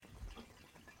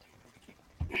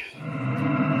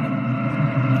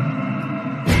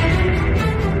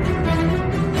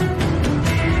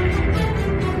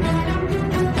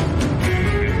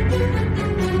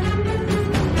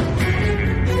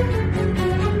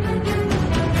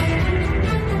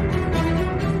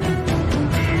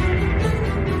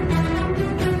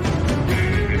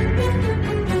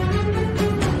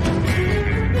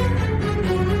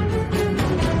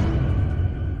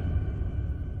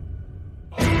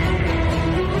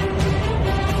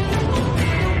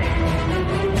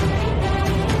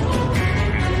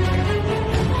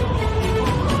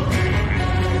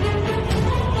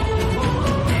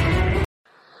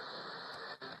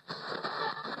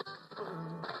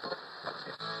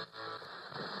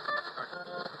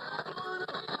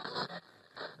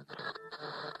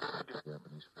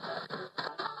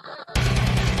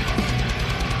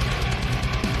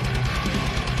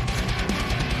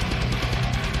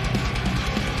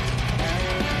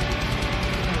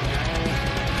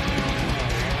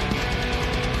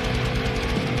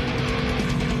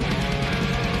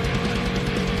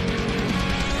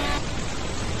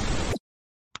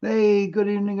good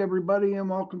evening, everybody, and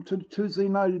welcome to the Tuesday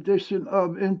night edition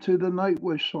of Into the Night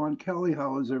with Sean Kelly.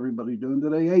 How is everybody doing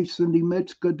today? Hey, Cindy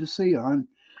Mitch, good to see you, hon.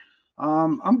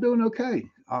 I'm doing okay.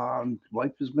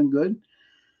 Life has been good.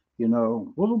 A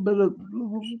little bit of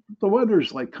the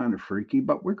weather's like kind of freaky,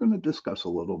 but we're going to discuss a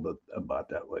little bit about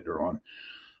that later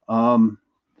on.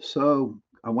 So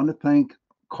I want to thank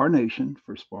Carnation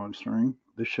for sponsoring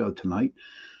the show tonight.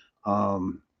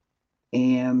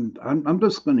 And I'm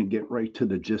just going to get right to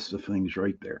the gist of things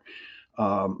right there.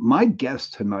 My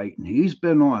guest tonight, and he's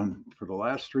been on for the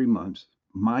last 3 months,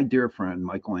 my dear friend,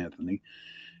 Michael Anthony.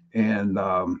 And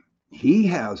he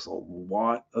has a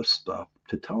lot of stuff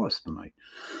to tell us tonight.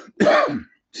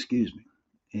 Excuse me.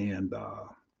 And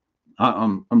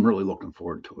I'm really looking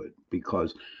forward to it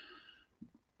because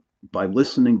by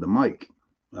listening to Mike,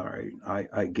 all right,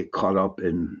 I get caught up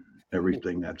in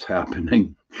everything that's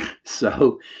happening.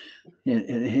 So,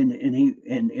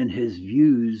 and his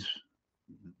views,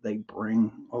 they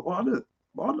bring a lot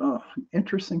of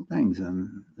interesting things.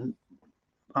 And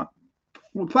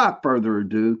without further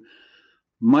ado,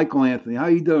 Michael Anthony, how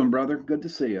you doing, brother? Good to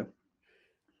see you.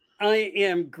 I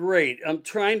am great. I'm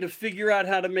trying to figure out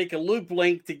how to make a loop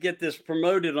link to get this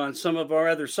promoted on some of our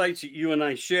other sites that you and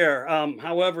I share.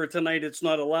 However, tonight it's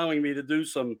not allowing me to do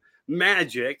some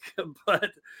magic,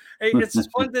 but hey,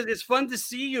 it's fun to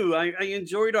see you. I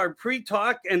enjoyed our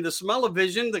pre-talk and the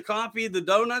smell-o-vision, the coffee, the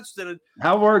donuts.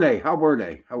 How were they?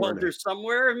 They're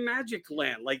somewhere in magic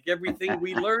land, like everything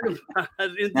we learn about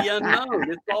in the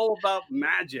unknown. It's all about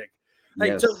magic. Hey,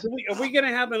 yes. So are we going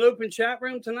to have an open chat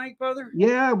room tonight, brother?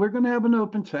 Yeah, we're going to have an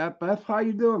open chat. Beth, how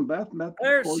you doing, Beth?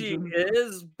 There she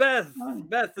is, Beth.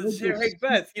 Beth is here. Hey,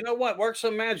 Beth, you know what? Work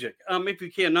some magic. If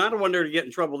you can. I don't want her to get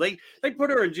in trouble. They put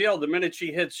her in jail the minute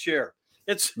she hits share.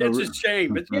 It's a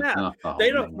shame. But yeah,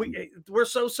 they don't. We're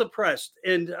so suppressed,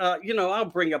 and I'll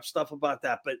bring up stuff about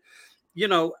that, but.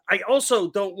 I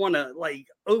also don't want to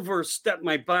overstep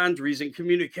my boundaries in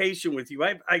communication with you.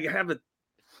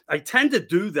 I tend to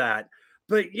do that.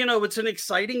 But, it's an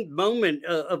exciting moment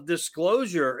of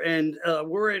disclosure. And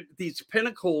we're at these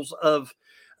pinnacles of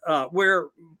where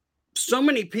so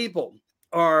many people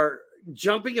are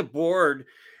jumping aboard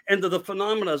into the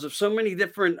phenomena of so many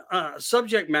different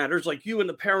subject matters, like you in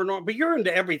the paranormal. But you're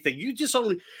into everything.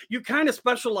 You kind of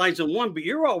specialize in one, but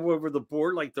you're all over the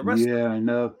board like the rest. Yeah, I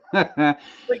know. But,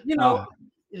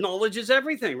 knowledge is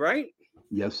everything, right?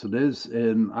 Yes, it is.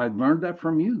 And I learned that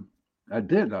from you. I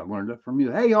learned that from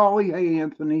you. Hey, Ollie. Hey,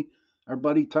 Anthony. Our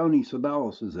buddy Tony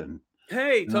Sabalos is in.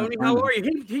 Hey, Tony, how are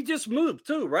you? He just moved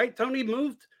too, right? Tony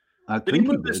moved. Did he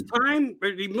move this time?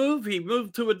 Did he move? He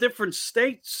moved to a different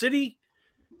city.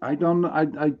 I don't know.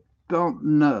 I don't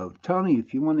know, Tony.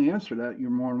 If you want to answer that, you're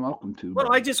more than welcome to.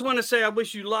 Well, I just want to say I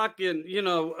wish you luck in.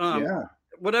 Yeah.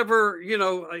 Whatever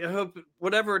I hope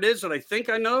whatever it is that I think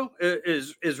I know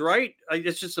is right.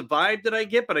 It's just a vibe that I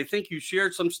get, but I think you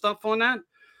shared some stuff on that.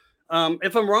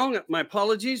 If I'm wrong, my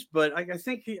apologies, but I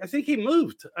think he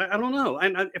moved. I don't know.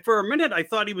 And for a minute, I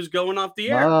thought he was going off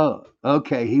the air. Oh,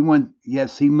 okay. He went.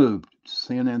 Yes, he moved.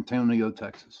 San Antonio,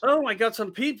 Texas. Oh, I got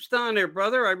some peeps down there,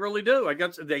 brother. I really do.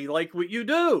 They like what you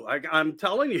do. I'm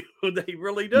telling you, they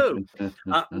really do.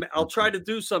 I'll try to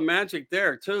do some magic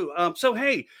there too. So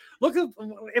hey, look,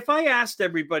 if I asked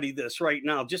everybody this right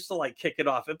now, just to kick it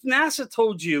off, if NASA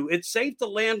told you it's safe to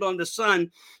land on the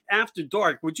sun after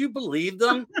dark, would you believe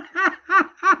them?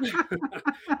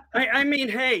 I mean,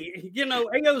 hey,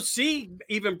 AOC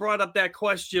even brought up that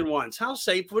question once. How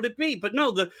safe would it be? But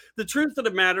no, the truth of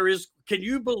the matter is, can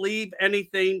you believe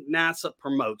anything NASA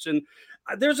promotes? And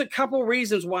there's a couple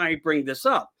reasons why I bring this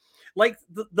up. Like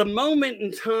the moment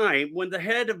in time when the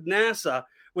head of NASA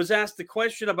was asked the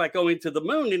question about going to the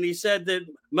moon, and he said that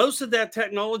most of that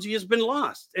technology has been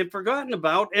lost and forgotten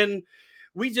about, and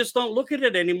we just don't look at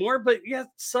it anymore. But yet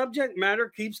subject matter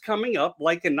keeps coming up,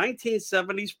 like a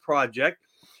 1970s project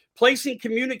placing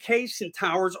communication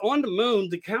towers on the moon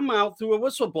to come out through a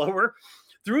whistleblower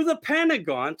through the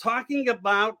Pentagon, talking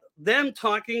about them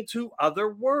talking to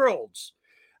other worlds.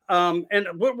 And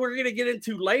what we're going to get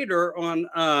into later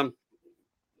on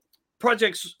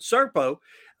Project Serpo,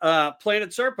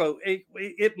 Planet Serpo,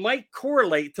 it might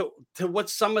correlate to what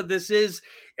some of this is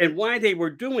and why they were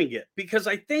doing it, because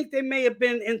I think they may have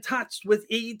been in touch with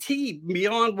ET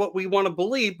beyond what we want to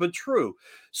believe, but true.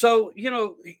 So,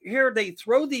 here they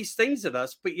throw these things at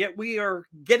us, but yet we are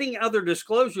getting other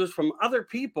disclosures from other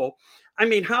people. I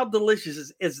mean, how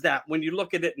delicious is that when you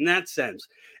look at it in that sense?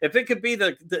 If it could be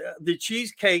the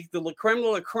cheesecake, the creme de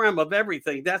la creme of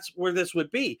everything, that's where this would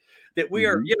be. That we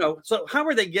are, so how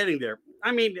are they getting there?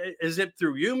 I mean, is it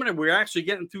through human and we're actually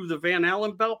getting through the Van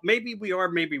Allen belt? Maybe we are,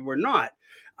 maybe we're not.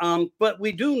 But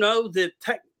we do know that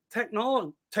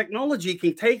technology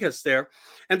can take us there,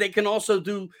 and they can also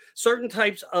do certain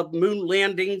types of moon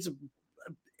landings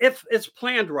if it's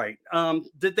planned right,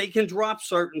 that they can drop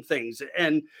certain things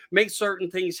and make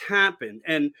certain things happen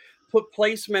and put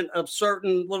placement of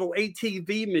certain little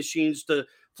ATV machines to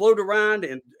float around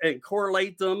and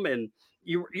correlate them and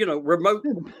remote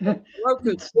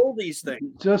control these things.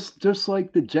 Just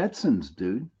like the Jetsons,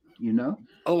 dude. You know.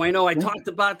 Oh, I know. I talked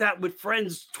about that with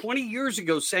friends 20 years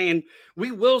ago, saying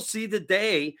we will see the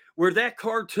day where that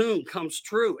cartoon comes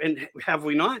true. And have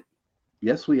we not?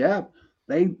 Yes, we have.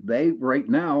 They right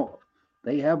now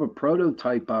they have a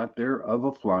prototype out there of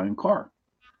a flying car.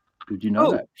 Did you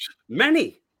know that?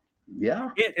 Many. Yeah.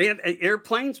 And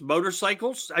airplanes,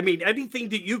 motorcycles. I mean, anything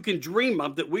that you can dream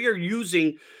of that we are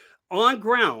using on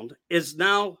ground is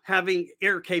now having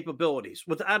air capabilities,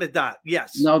 without a doubt.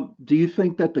 Yes. Now, do you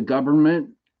think that the government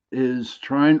is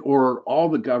trying, or all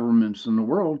the governments in the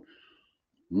world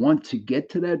want to get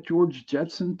to that George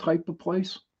Jetson type of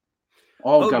place?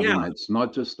 All governments,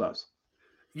 not just us.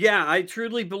 Yeah, I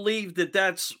truly believe that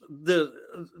that's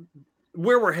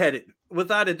where we're headed,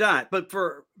 without a doubt, but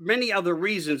for many other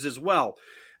reasons as well.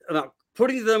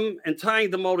 Putting them and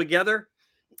tying them all together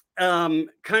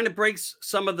kind of breaks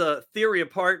some of the theory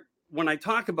apart when I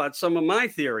talk about some of my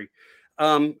theory.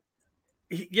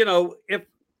 If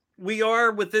we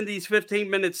are within these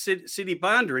 15-minute city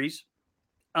boundaries,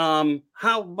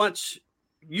 how much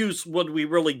use would we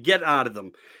really get out of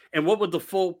them? And what would the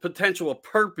full potential of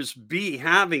purpose be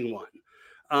having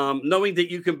one? Knowing that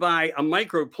you can buy a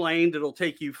microplane that'll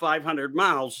take you 500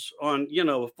 miles on,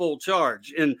 a full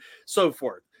charge and so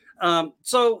forth.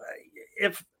 So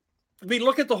if we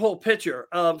look at the whole picture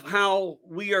of how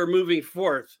we are moving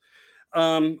forth,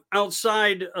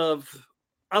 outside of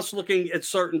us looking at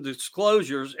certain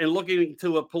disclosures and looking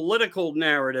to a political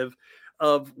narrative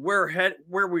of where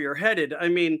we are headed, I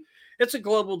mean, it's a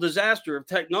global disaster of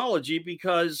technology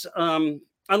because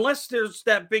unless there's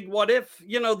that big what if,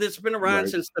 that's been around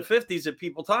since the 50s that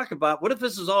people talk about. What if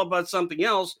this is all about something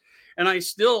else? And I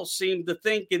still seem to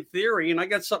think in theory, and I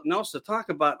got something else to talk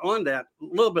about on that a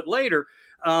little bit later,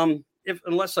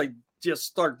 unless I just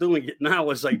start doing it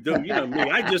now as I do. Me,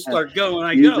 I just start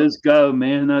going. You just go,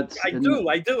 man. I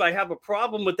do. I have a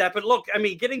problem with that. But look, I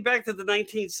mean, getting back to the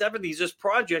 1970s, this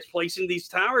project placing these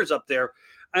towers up there,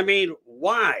 I mean,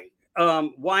 why?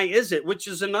 Why is it? Which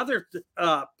is another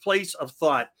place of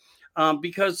thought,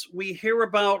 because we hear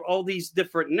about all these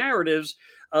different narratives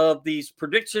of these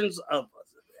predictions of,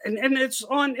 and it's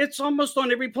almost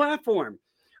on every platform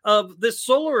of this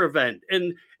solar event.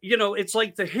 And, it's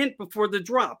like the hint before the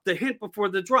drop, the hint before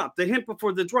the drop, the hint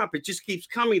before the drop. It just keeps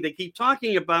coming. They keep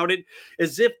talking about it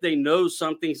as if they know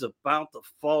something's about to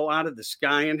fall out of the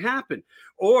sky and happen.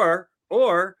 Or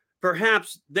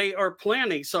perhaps they are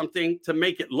planning something to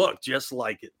make it look just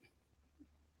like it.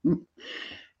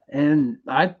 And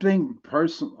I think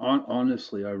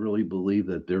honestly, I really believe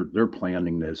that they're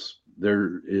planning this.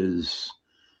 There is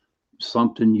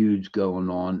something huge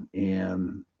going on.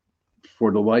 And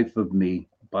for the life of me,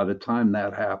 by the time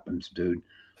that happens, dude,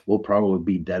 we'll probably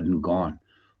be dead and gone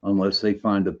unless they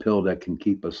find a pill that can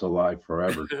keep us alive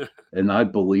forever. And I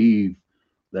believe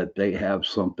that they have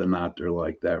something out there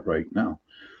like that right now.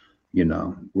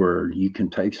 Where you can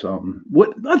take something.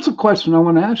 That's a question I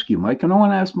want to ask you, Mike, and I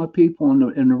want to ask my people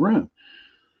in the room.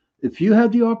 If you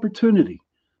had the opportunity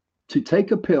to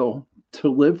take a pill to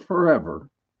live forever,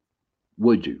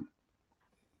 would you?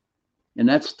 And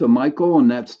that's to Michael,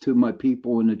 and that's to my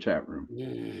people in the chat room.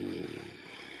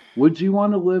 Would you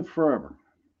want to live forever?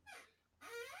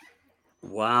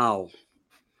 Wow.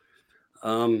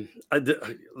 I'll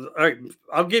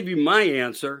give you my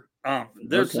answer.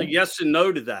 There's a yes and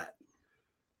no to that.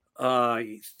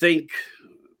 I think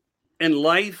in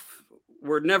life,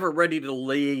 we're never ready to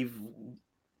leave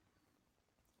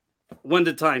when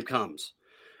the time comes.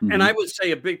 Mm-hmm. And I would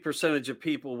say a big percentage of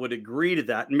people would agree to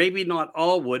that. Maybe not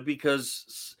all would,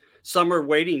 because some are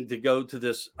waiting to go to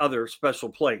this other special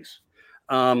place.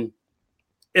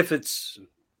 If it's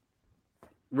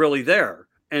really there.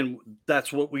 And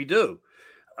that's what we do.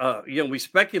 We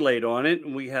speculate on it,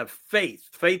 and we have faith.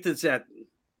 Faith is that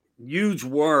huge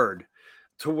word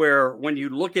to where when you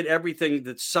look at everything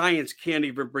that science can't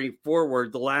even bring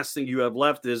forward, the last thing you have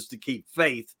left is to keep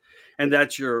faith. And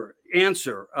that's your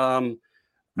answer.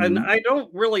 And I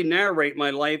don't really narrate my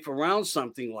life around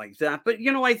something like that. But,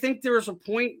 I think there's a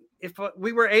point, if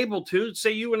we were able to,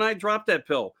 say you and I dropped that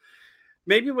pill,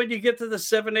 maybe when you get to the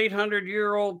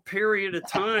 700-800-year-old period of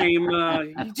time,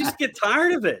 you just get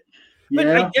tired of it.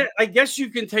 But I guess you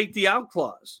can take the out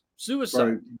clause,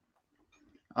 suicide.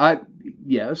 I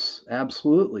Yes,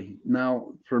 absolutely.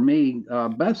 Now, for me,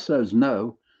 Beth says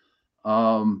no.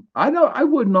 I don't. I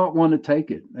would not want to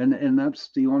take it, and that's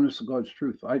the honest to God's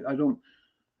truth. I don't.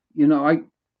 You know,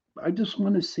 I just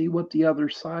want to see what the other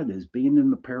side is. Being in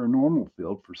the paranormal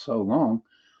field for so long,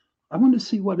 I want to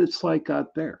see what it's like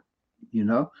out there. You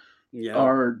know, Yeah.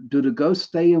 or do the ghosts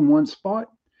stay in one spot?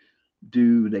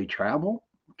 Do they travel?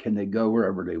 Can they go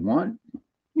wherever they want?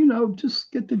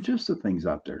 Just get the gist of things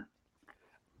out there.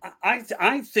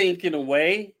 I think in a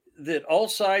way that all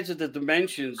sides of the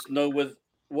dimensions know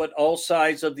what all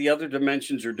sides of the other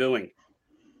dimensions are doing.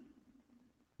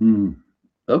 Hmm.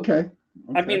 Okay.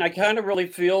 I mean, Okay. I kind of really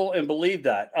feel and believe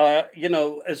that.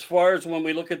 As far as when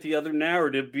we look at the other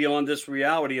narrative beyond this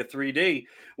reality of 3D,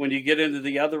 when you get into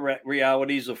the other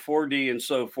realities of 4D and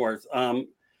so forth,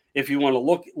 if you want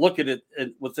to look at it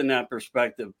within that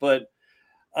perspective. But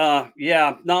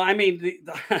yeah, no, I mean,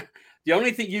 the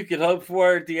only thing you could hope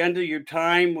for at the end of your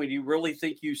time, when you really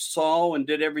think you saw and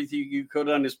did everything you could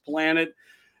on this planet,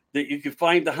 that you could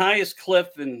find the highest cliff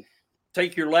and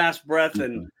take your last breath,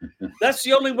 and that's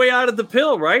the only way out of the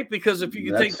pill, right? Because if you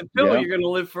can take That's the pill, yeah. you're going to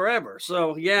live forever.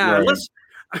 So yeah, Right. unless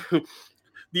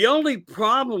the only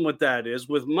problem with that is,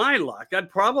 with my luck, I'd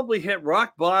probably hit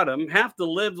rock bottom, have to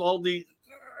live all the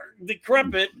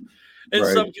decrepit in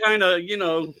Right. some kind of,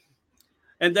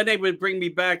 and then they would bring me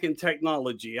back in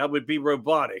technology. I would be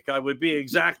robotic. I would be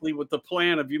exactly what the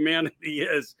plan of humanity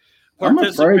is, I'm afraid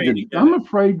that participating in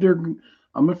it.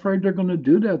 I'm afraid they're going to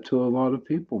do that to a lot of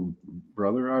people,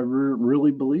 brother. I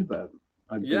really believe that.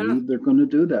 I Yeah. believe they're going to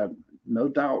do that, no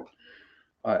doubt.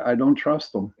 I don't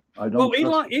trust them. I don't Well,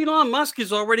 trust them. Elon Musk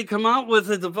has already come out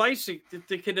with a device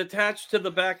that can attach to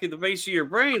the back of the base of your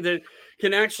brain that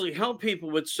can actually help people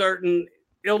with certain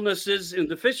illnesses and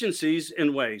deficiencies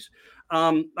in ways.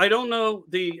 I don't know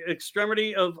the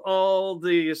extremity of all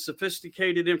the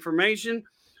sophisticated information,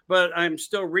 but I'm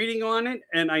still reading on it,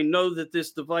 and I know that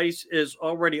this device is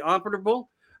already operable.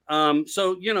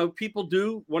 So, people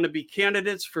do want to be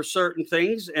candidates for certain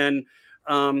things, and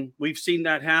we've seen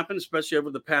that happen, especially over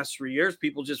the past 3 years.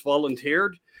 People just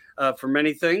volunteered for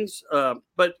many things.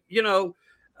 But,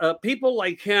 people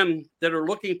like him that are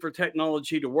looking for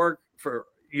technology to work for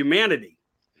humanity,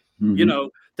 Hmm.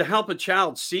 to help a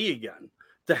child see again,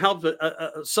 to help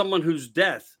someone who's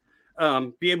deaf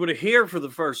be able to hear for the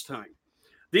first time.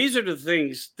 These are the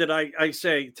things that I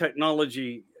say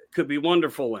technology could be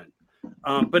wonderful in.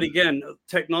 But again,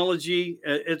 technology,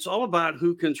 it's all about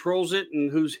who controls it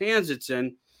and whose hands it's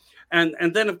in.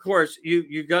 And then, of course,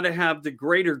 you got to have the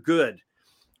greater good,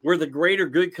 where the greater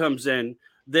good comes in,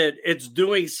 that it's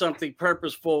doing something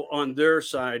purposeful on their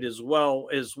side as well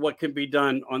as what can be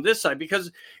done on this side. Because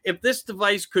if this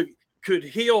device could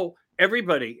heal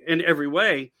everybody in every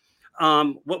way,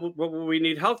 what would we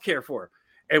need healthcare for?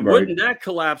 And Right. wouldn't that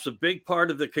collapse a big part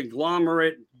of the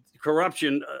conglomerate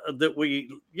corruption that we,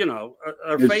 are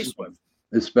It's faced with?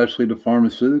 especially the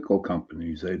pharmaceutical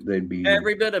companies. They'd be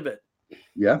Every bit of it.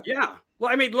 yeah. Yeah. Well,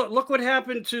 I mean, look what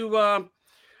happened to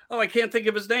oh, I can't think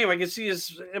of his name. I can see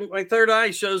my third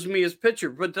eye shows me his picture,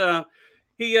 but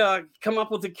he come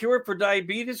up with a cure for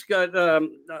diabetes.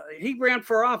 He ran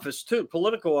for office too,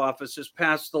 political office this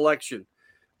past election,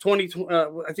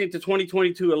 I think the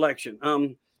 2022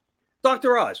 election.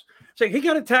 Dr. Oz. So he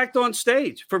got attacked on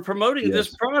stage for promoting this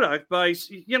Yes. product by,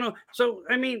 so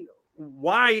I mean,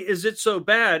 why is it so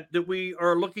bad that we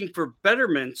are looking for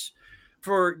betterments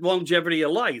for longevity of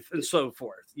life and so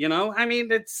forth? I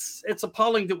mean, it's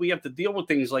appalling that we have to deal with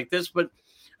things like this, but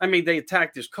I mean, they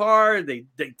attacked his car, they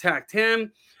attacked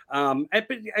him.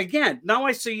 But again,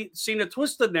 now seen a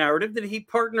twisted narrative that he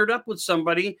partnered up with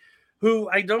somebody who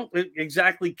I don't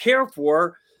exactly care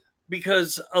for,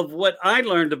 because of what I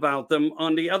learned about them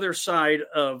on the other side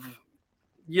of,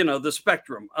 the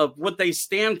spectrum of what they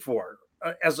stand for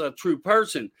as a true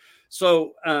person.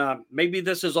 So maybe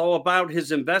this is all about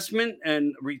his investment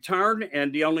and return.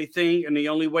 And the only thing and the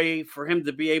only way for him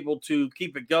to be able to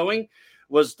keep it going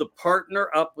was to partner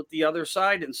up with the other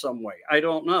side in some way. I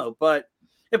don't know. But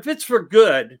if it's for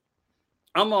good,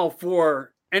 I'm all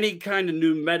for any kind of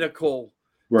new medical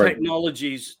Right.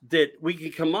 technologies that we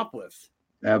can come up with.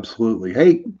 Absolutely.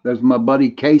 Hey, there's my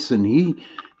buddy Kason.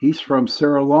 He's from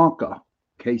Sri Lanka.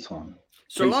 Kason.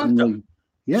 Sri Kason Lanka. Lee.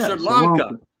 Yeah, Sri Sri Lanka.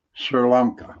 Lanka. Sri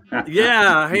Lanka.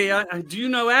 Yeah. Hey, do you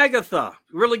know Agatha?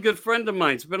 Really good friend of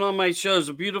mine. It's been on my shows.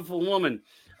 A beautiful woman,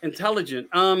 intelligent.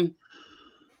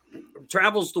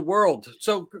 Travels the world.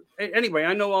 So anyway,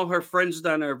 I know all her friends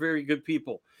down there are very good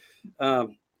people.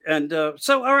 And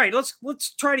so, all right,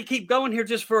 let's try to keep going here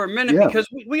just for a minute, Yeah. because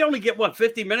we only get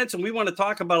 50 minutes, and we want to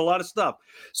talk about a lot of stuff.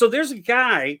 So there's a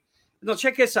guy Now,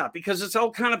 check this out, because it's all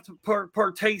kind of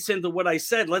partakes into what I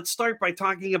said. Let's start by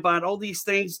talking about all these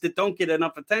things that don't get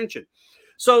enough attention.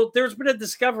 So there's been a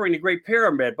discovery in the Great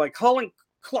Pyramid by Colin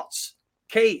Klutz,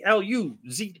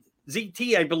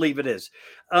 Kluzzt, I believe it is.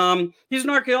 He's an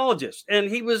archaeologist, and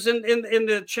he was in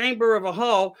the chamber of a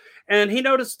hall, and he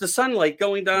noticed the sunlight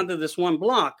going down to this one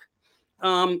block.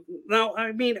 Now,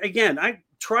 I mean, again, I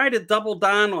try to double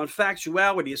down on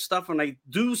factuality of stuff, and I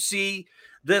do see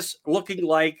this looking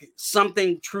like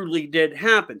something truly did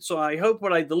happen. So I hope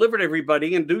what I delivered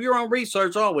everybody, and do your own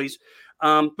research always,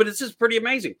 but it's just pretty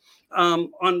amazing on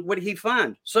what he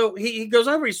found. So he goes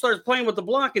over, he starts playing with the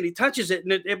block, and he touches it,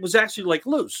 and it was actually like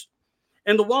loose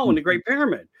in the wall in the Great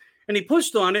Pyramid. And he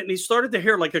pushed on it, and he started to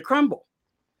hear like a crumble.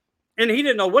 And he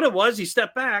didn't know what it was. He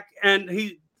stepped back, and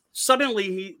he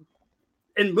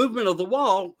in movement of the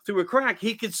wall through a crack,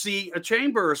 he could see a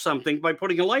chamber or something by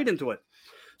putting a light into it.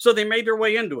 So they made their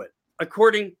way into it,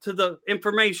 according to the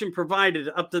information provided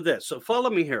up to this. So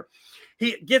follow me here.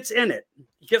 He gets in it.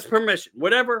 He gets permission.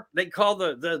 Whatever they call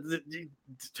the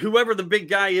whoever the big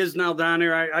guy is now down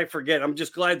there, I forget. I'm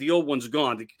just glad the old one's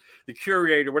gone. The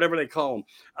curator, whatever they call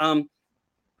him.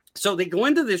 So they go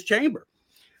into this chamber.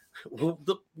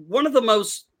 One of the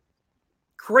most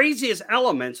craziest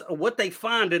elements of what they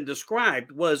found and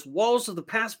described was walls of the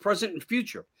past, present, and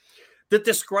future that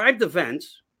described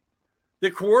events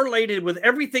that correlated with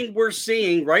everything we're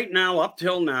seeing right now up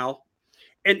till now,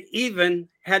 and even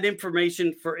had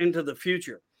information for into the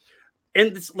future.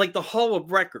 And it's like the Hall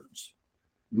of Records,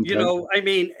 you know, I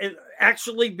mean,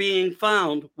 actually being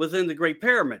found within the Great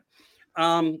Pyramid.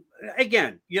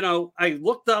 Again, you know, I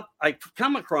looked up, I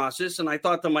come across this, and I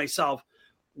thought to myself,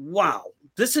 wow,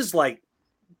 this is like,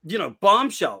 you know,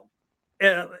 bombshell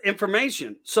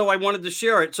information. So I wanted to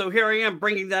share it. So here I am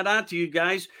bringing that out to you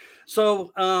guys.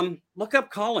 So look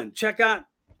up Colin, check out,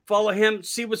 follow him,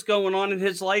 see what's going on in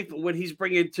his life and what he's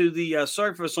bringing to the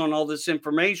surface on all this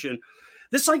information.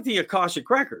 This is like the Akashic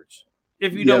Records,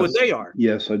 if you know what they are.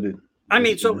 Yes, I did. I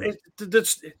mean, so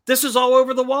this is all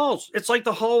over the walls. It's like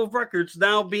the Hall of Records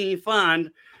now being found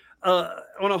on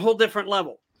a whole different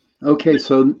level. Okay,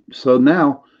 so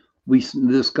now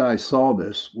this guy saw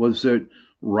this. Was it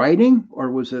writing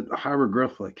or was it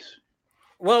hieroglyphics?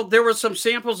 Well, there were some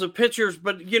samples of pictures,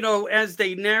 but, you know, as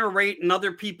they narrate and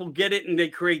other people get it and they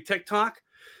create TikTok,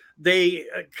 they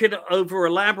could over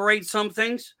elaborate some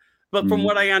things. But from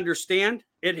what I understand,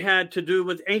 it had to do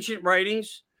with ancient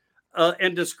writings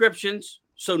and descriptions.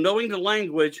 So knowing the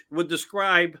language would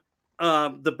describe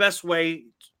the best way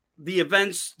the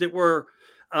events that were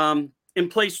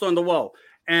placed on the wall.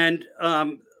 And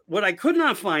what I could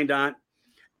not find out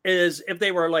is if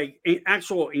they were like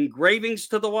actual engravings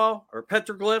to the wall or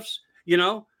petroglyphs, you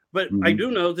know, but I do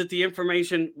know that the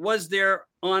information was there,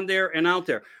 on there, and out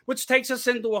there, which takes us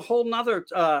into a whole nother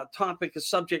topic, a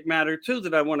subject matter too,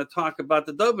 that I want to talk about,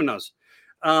 the Dobenos,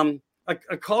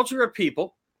 a culture of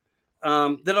people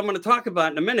that I'm going to talk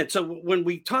about in a minute. So when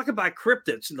we talk about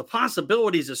cryptids and the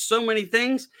possibilities of so many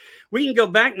things, we can go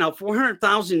back now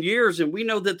 400,000 years, and we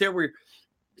know that there were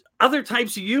other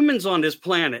types of humans on this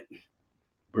planet.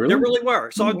 Really? There really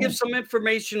were. So I'll give some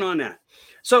information on that.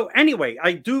 So anyway,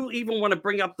 I do even want to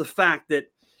bring up the fact that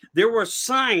there were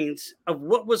signs of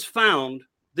what was found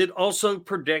that also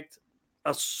predict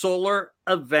a solar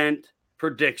event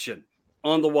prediction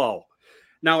on the wall.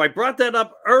 Now, I brought that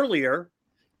up earlier,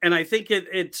 and I think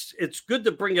it's good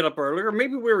to bring it up earlier.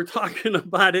 Maybe we were talking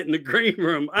about it in the green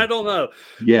room. I don't know.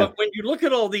 Yeah. But when you look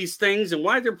at all these things and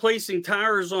why they're placing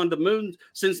towers on the moon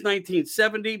since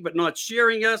 1970, but not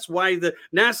sharing us, why the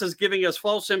NASA's giving us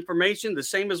false information, the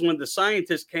same as when the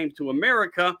scientists came to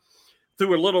America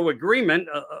through a little agreement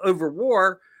over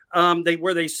war,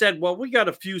 where they said, well, we got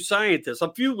a few scientists.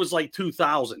 A few was like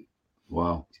 2,000.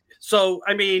 Wow. So,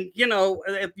 I mean, you know,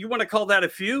 if you want to call that a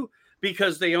few,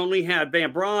 because they only had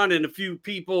Van Braun and a few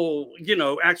people, you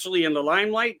know, actually in the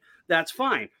limelight, that's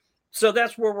fine. So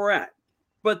that's where we're at.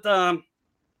 But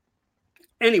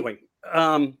anyway,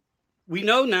 we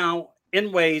know now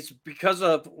in ways, because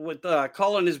of what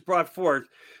Colin has brought forth,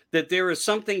 that there is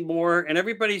something more, and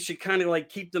everybody should kind of like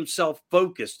keep themselves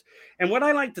focused. And what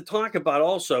I like to talk about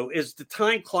also is the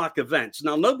time clock events.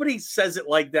 Now, nobody says it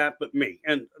like that but me.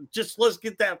 And just let's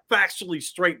get that factually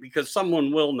straight, because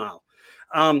someone will now.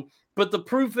 But the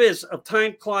proof is of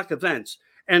time clock events.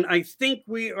 And I think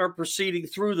we are proceeding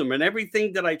through them. And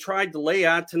everything that I tried to lay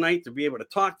out tonight to be able to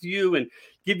talk to you and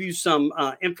give you some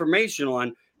information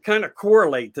on kind of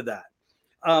correlate to that.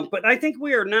 But I think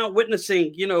we are now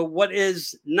witnessing, you know, what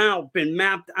is now been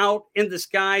mapped out in the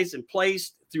skies and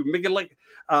placed through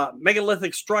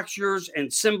megalithic structures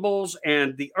and symbols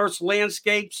and the Earth's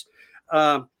landscapes.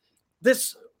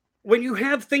 this, when you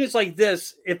have things like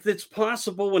this, if it's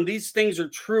possible, when these things are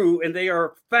true and they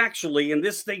are factually, and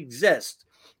this thing exists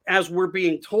as we're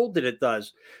being told that it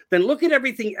does, then look at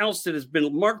everything else that has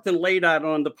been marked and laid out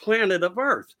on the planet of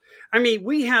Earth. I mean,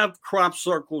 we have crop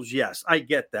circles. Yes, I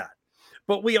get that.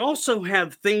 But we also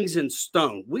have things in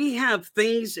stone. We have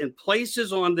things in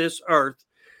places on this earth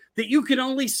that you can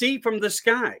only see from the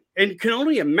sky and can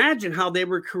only imagine how they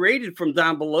were created from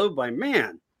down below by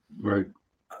man. Right.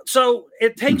 So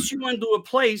it takes you into a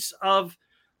place of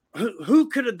who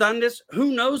could have done this?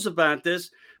 Who knows about this?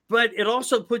 But it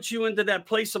also puts you into that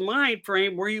place of mind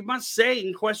frame where you must say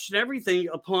and question everything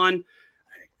upon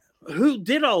who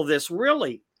did all this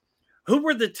really? Who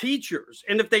were the teachers?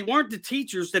 And if they weren't the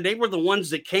teachers, then they were the ones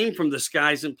that came from the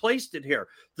skies and placed it here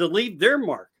to leave their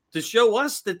mark, to show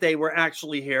us that they were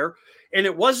actually here. And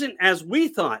it wasn't as we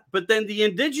thought, but then the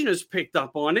indigenous picked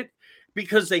up on it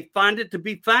because they find it to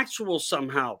be factual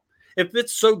somehow. If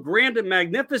it's so grand and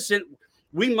magnificent,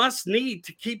 we must need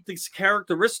to keep this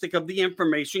characteristic of the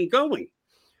information going.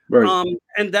 Right.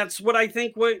 And that's what I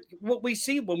think what we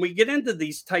see when we get into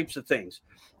these types of things.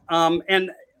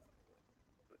 And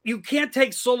you can't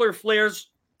take solar flares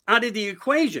out of the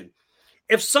equation.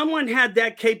 If someone had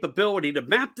that capability to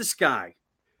map the sky,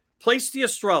 place the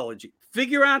astrology,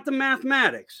 figure out the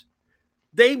mathematics,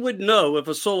 they would know if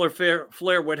a solar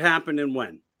flare would happen and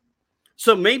when.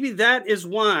 So maybe that is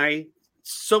why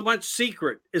so much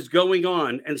secret is going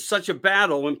on and such a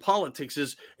battle in politics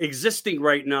is existing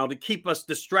right now to keep us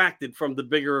distracted from the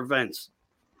bigger events.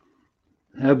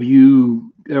 Have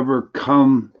you ever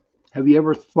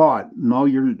thought in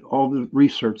all the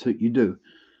research that you do,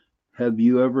 have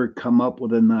you ever come up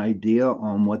with an idea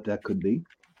on what that could be?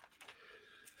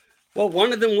 Well,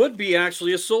 one of them would be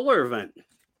actually a solar event.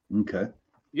 Okay.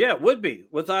 Yeah, it would be,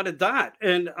 without a doubt.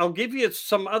 And I'll give you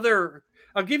some other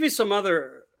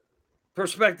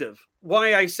perspective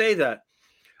why I say that.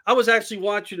 I was actually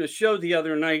watching a show the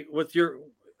other night with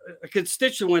a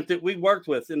constituent that we worked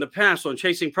with in the past on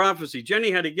Chasing Prophecy.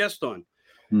 Jenny had a guest on.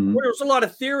 Mm-hmm. Where there was a lot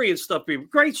of theory and stuff.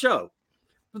 Great show.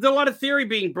 But there was a lot of theory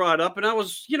being brought up, and I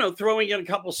was, throwing in a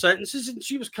couple sentences, and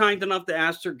she was kind enough to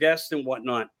ask her guest and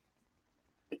whatnot.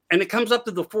 And it comes up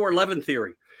to the 411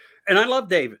 theory. And I love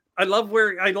David. I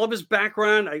love his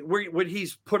background, what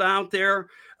he's put out there,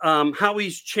 how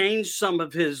he's changed some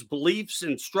of his beliefs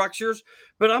and structures.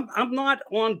 But I'm not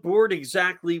on board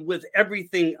exactly with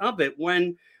everything of it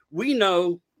when we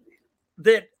know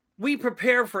that we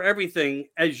prepare for everything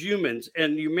as humans,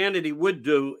 and humanity would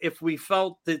do if we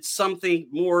felt that something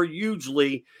more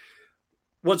hugely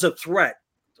was a threat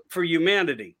for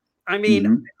humanity. I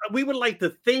mean, we would like to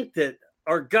think that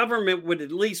our government would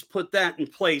at least put that in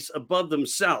place above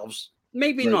themselves.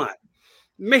 Maybe not.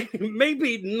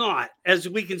 Maybe not, as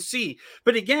we can see.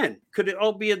 But again, could it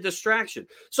all be a distraction?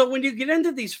 So when you get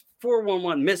into these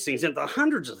 411 missings and the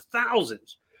hundreds of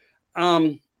thousands,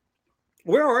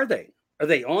 where are they? Are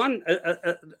they on?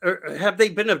 Or have they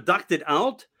been abducted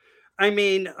out? I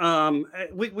mean,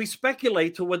 we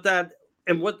speculate to what that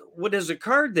and what has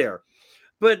occurred there.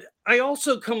 But I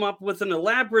also come up with an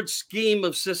elaborate scheme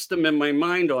of system in my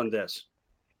mind on this.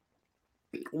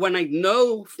 When I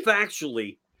know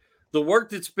factually the work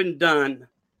that's been done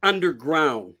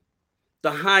underground,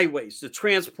 the highways, the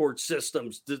transport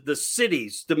systems, the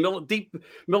cities, the deep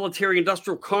military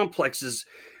industrial complexes,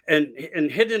 and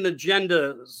hidden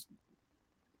agendas,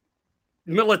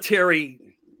 military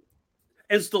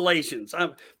installations.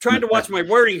 I'm trying to watch my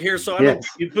wording here so I don't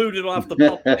get booted off the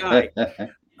public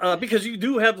eye. Because you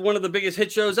do have one of the biggest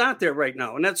hit shows out there right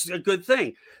now, and that's a good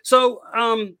thing. So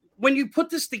when you put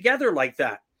this together like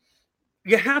that,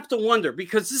 you have to wonder,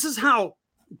 because this is how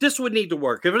this would need to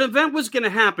work. If an event was going to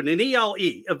happen, an ELE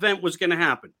event was going to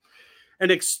happen,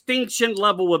 an extinction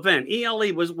level event,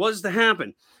 ELE was to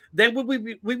happen, then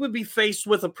we would be faced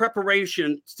with a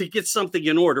preparation to get something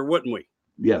in order, wouldn't we?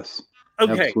 Yes.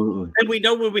 Okay. Absolutely. And we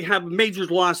know when we have major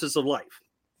losses of life,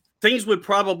 things would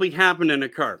probably happen and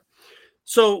occur.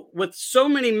 So with so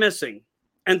many missing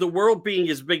and the world being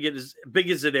as big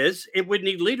as it is, it would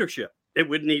need leadership. It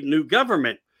would need new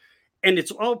government. And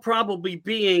it's all probably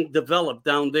being developed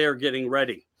down there getting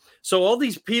ready. So all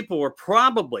these people are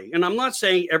probably, and I'm not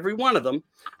saying every one of them,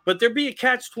 but there'd be a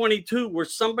catch-22 where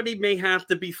somebody may have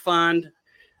to be found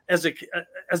as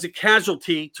a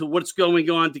casualty to what's going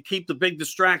on to keep the big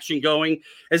distraction going,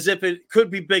 as if it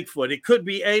could be Bigfoot, it could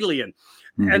be alien.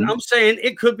 And I'm saying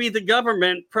it could be the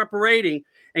government preparing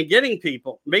and getting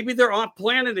people. Maybe they're off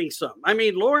planning some. I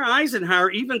mean, Laura Eisenhower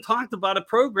even talked about a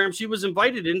program she was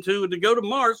invited into to go to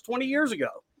Mars 20 years ago.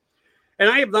 And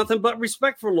I have nothing but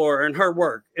respect for Laura and her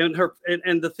work and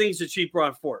and the things that she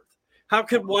brought forth. How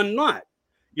could one not?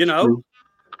 You know, True.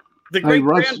 the great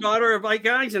granddaughter of Ike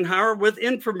Eisenhower with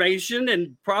information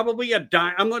and probably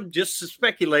I'm not just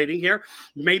speculating here,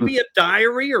 maybe a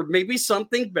diary or maybe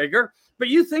something bigger. But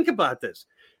you think about this.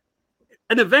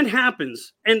 An event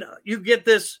happens and you get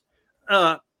this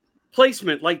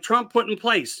placement like Trump put in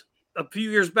place a few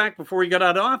years back before he got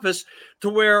out of office, to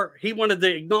where he wanted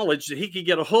to acknowledge that he could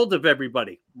get a hold of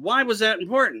everybody. Why was that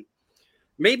important?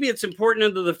 Maybe it's important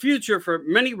into the future for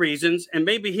many reasons. And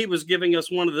maybe he was giving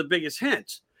us one of the biggest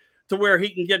hints to where he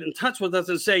can get in touch with us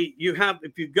and say,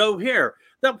 if you go here,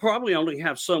 they'll probably only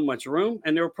have so much room.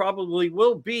 And there probably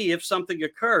will be, if something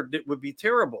occurred, it would be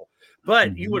terrible.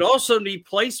 But you would also need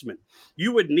placement.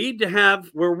 You would need to have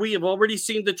where we have already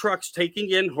seen the trucks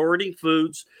taking in hoarding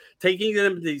foods, taking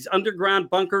them to these underground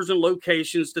bunkers and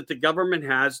locations that the government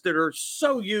has that are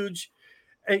so huge.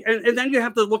 And then you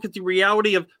have to look at the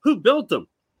reality of who built them.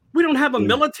 We don't have a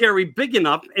military big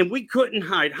enough, and we couldn't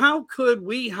hide. How could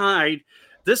we hide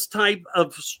this type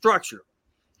of structure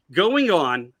going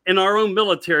on in our own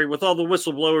military with all the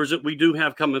whistleblowers that we do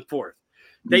have coming forth?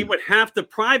 They would have to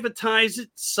privatize it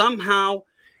somehow.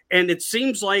 And it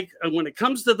seems like when it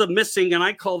comes to the missing, and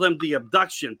I call them the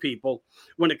abduction people,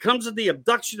 when it comes to the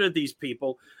abduction of these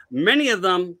people, many of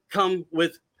them come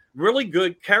with really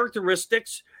good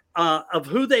characteristics of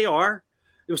who they are.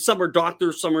 Some are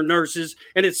doctors, some are nurses.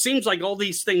 And it seems like all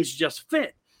these things just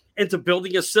fit into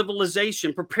building a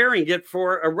civilization, preparing it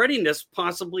for a readiness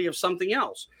possibly of something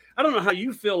else. I don't know how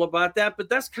you feel about that, but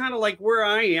that's kind of like where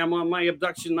I am on my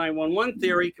abduction 911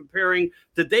 theory comparing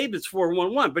to David's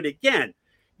 411. But again,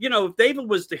 if David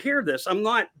was to hear this, I'm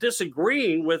not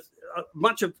disagreeing with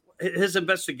much of his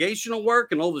investigational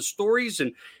work and all the stories.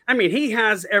 And I mean, he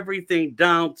has everything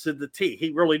down to the T.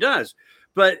 He really does.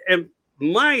 But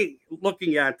my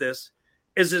looking at this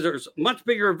is that there's much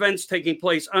bigger events taking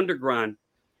place underground.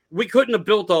 We couldn't have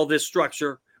built all this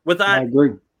structure without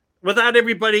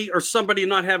everybody or somebody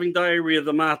not having diarrhea of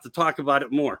the mouth to talk about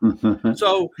it more.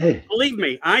 So believe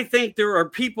me, I think there are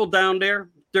people down there.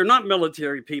 They're not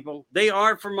military people. They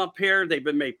are from up here. They've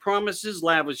been made promises,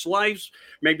 lavish lives,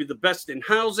 maybe the best in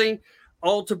housing,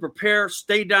 all to prepare,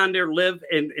 stay down there, live,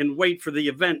 and wait for the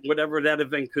event, whatever that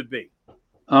event could be.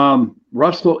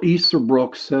 Russell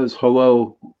Easterbrook says,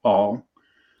 hello, all.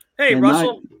 Hey, and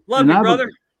Russell. Love you, brother.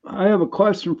 I have a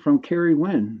question from Carrie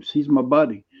Wynn. She's my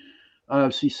buddy.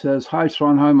 She says, hi,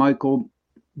 Sean. Hi, Michael.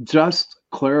 Just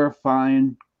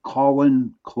clarifying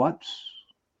Colin Klutz.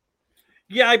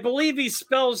 Yeah, I believe he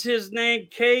spells his name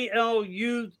Klutz or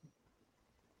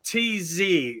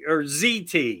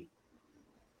ZT.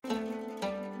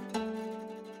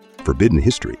 Forbidden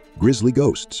history, grisly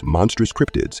ghosts, monstrous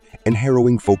cryptids, and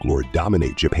harrowing folklore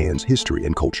dominate Japan's history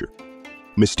and culture.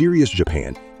 Mysterious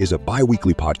Japan is a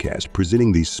bi-weekly podcast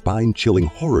presenting these spine-chilling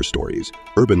horror stories,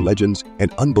 urban legends,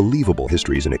 and unbelievable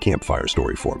histories in a campfire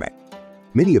story format.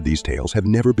 Many of these tales have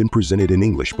never been presented in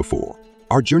English before.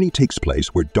 Our journey takes place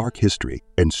where dark history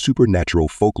and supernatural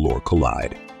folklore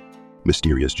collide.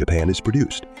 Mysterious Japan is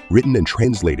produced, written, and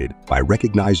translated by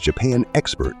recognized Japan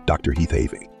expert Dr. Heath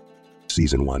Avey.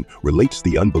 Season 1 relates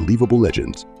the unbelievable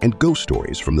legends and ghost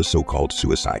stories from the so-called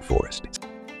suicide forest.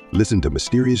 Listen to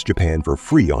Mysterious Japan for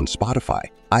free on Spotify,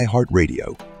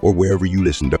 iHeartRadio, or wherever you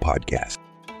listen to podcasts.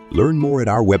 Learn more at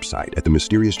our website at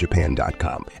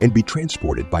themysteriousjapan.com and be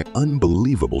transported by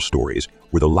unbelievable stories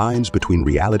where the lines between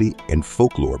reality and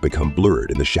folklore become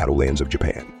blurred in the shadowlands of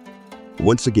Japan.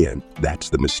 Once again, that's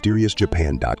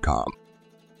themysteriousjapan.com.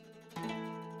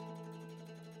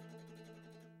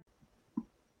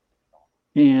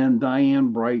 And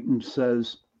Diane Brighton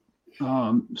says,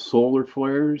 solar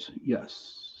flares.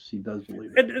 Yes, she does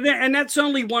believe it. And that's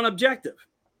only one objective.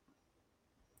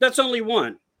 That's only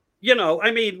one.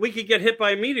 I mean, we could get hit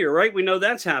by a meteor, right? We know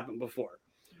that's happened before.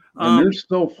 And they're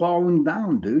still falling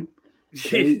down, dude.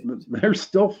 They're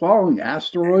still falling.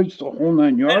 Asteroids, the whole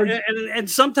 9 yards. And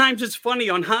sometimes it's funny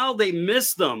on how they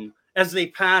miss them as they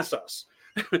pass us.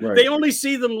 Right. They only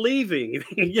see them leaving.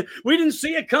 We didn't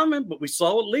see it coming, but we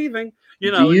saw it leaving.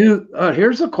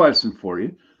 Here's a question for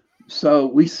you. So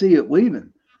we see it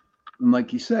leaving. And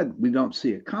like you said, we don't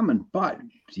see it coming. But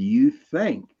do you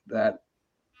think that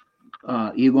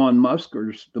Elon Musk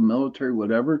or the military,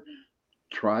 whatever,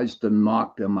 tries to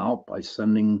knock them out by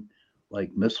sending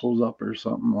like missiles up or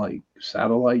something, like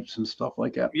satellites and stuff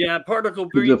like that? Yeah, particle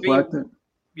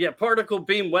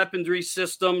beam weaponry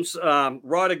systems,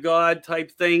 rod of God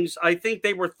type things. I think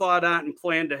they were thought out and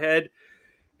planned ahead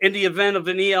in the event of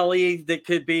an ELE that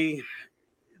could be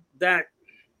that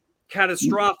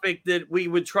catastrophic that we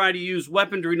would try to use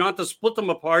weaponry, not to split them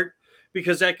apart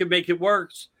because that could make it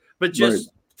worse, but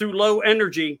just through low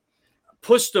energy,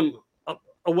 push them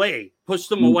away, push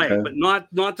them away, Okay. but not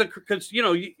because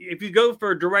if you go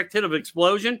for a direct hit of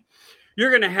explosion, you're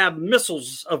going to have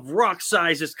missiles of rock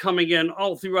sizes coming in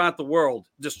all throughout the world,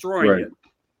 destroying it.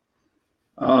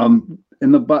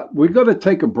 We got to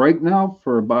take a break now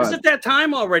for about. Is it that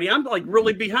time already? I'm like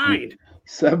really behind.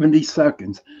 70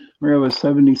 seconds. We have a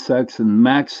 70 seconds. And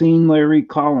Maxine Larry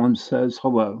Collins says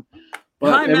hello.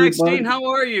 Hi, Maxine. How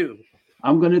are you?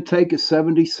 I'm going to take a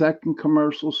 70-second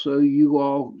commercial so you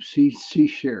all she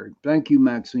shared. Thank you,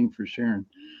 Maxine, for sharing.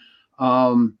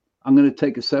 I'm going to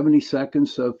take a 70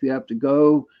 seconds. So if you have to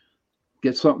go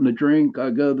get something to drink,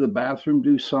 go to the bathroom,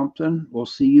 do something, we'll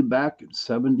see you back in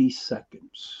 70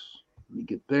 seconds. Let me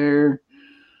get there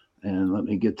and let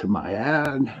me get to my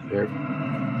ad. There.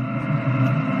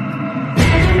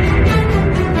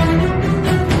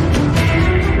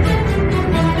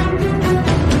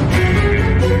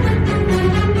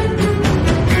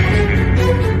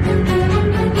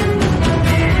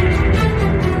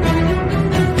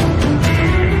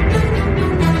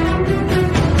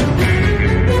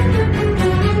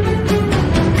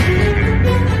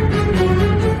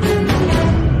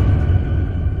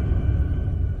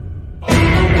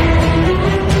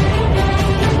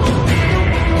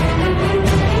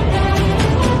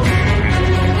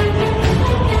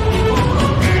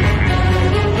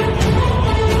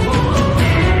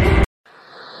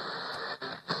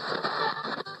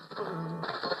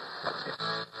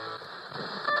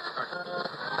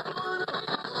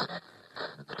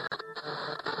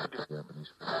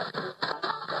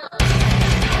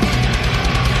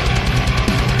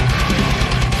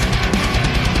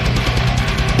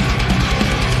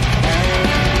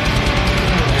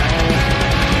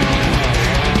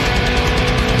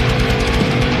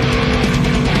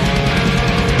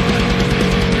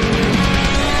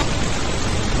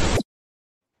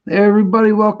 Hey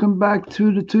everybody, welcome back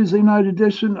to the Tuesday night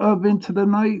edition of Into the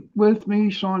Night with me,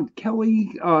 Sean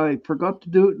Kelly. I forgot to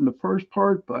do it in the first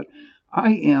part, but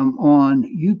I am on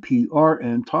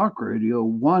UPRN Talk Radio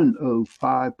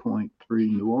 105.3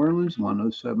 New Orleans,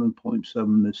 107.7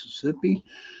 Mississippi.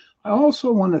 I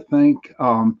also want to thank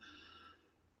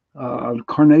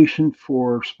Carnation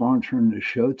for sponsoring the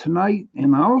show tonight.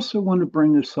 And I also want to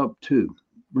bring this up too.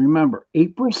 Remember,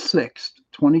 April 6th,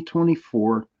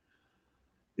 2024,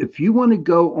 if you want to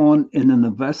go on in an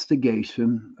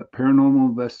investigation, a paranormal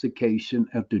investigation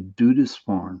at the Dudas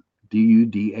Farm,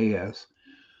 DUDAS,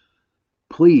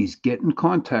 please get in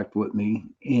contact with me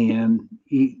and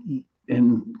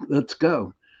let's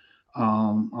go.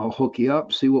 I'll hook you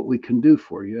up, see what we can do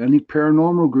for you. Any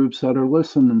paranormal groups that are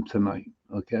listening tonight,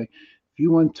 okay? If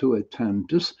you want to attend,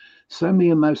 just send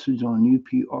me a message on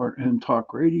UPRN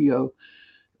Talk Radio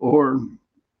or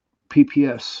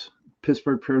PPS,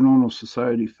 Pittsburgh Paranormal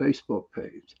Society Facebook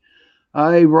page.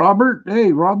 Hey, Robert.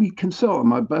 Hey, Robbie Kinsella,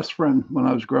 my best friend when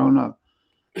I was growing up.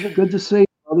 Good to see you,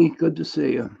 buddy. Good to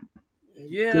see you.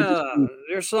 Yeah,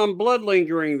 there's some blood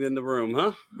lingering in the room,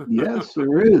 huh? Yes,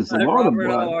 there is. A lot Robert, of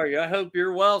blood. how are you? I hope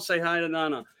you're well. Say hi to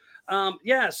Nana.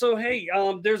 So hey,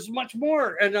 there's much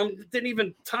more, and didn't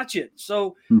even touch it.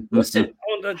 So listen,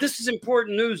 this is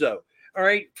important news, though. All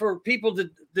right, for people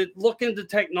that look into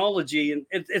technology, and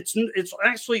it's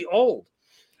actually old.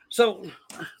 So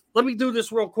let me do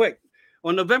this real quick.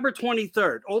 On November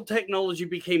 23rd, old technology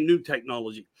became new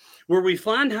technology, where we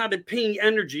find how to ping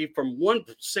energy from one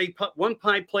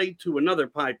pie plate to another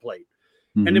pie plate,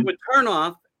 and it would turn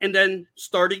off and then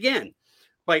start again.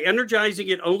 By energizing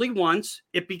it only once,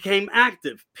 it became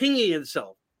active, pinging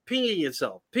itself.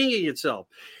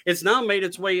 It's now made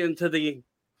its way into the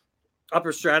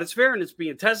upper stratosphere, and it's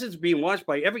being tested. It's being watched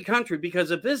by every country,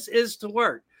 because if this is to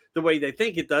work the way they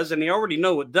think it does, and they already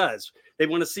know it does, they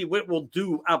want to see what it will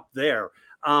do up there.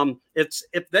 If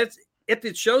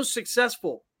it shows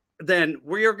successful, then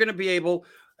we are going to be able.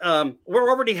 We're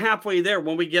already halfway there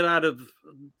when we get out of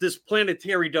this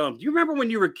planetary dome. Do you remember when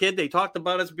you were a kid? They talked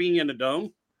about us being in a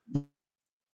dome.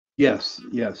 Yes.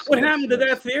 What happened to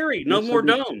that theory? No more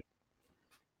dome.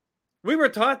 We were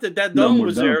taught that dome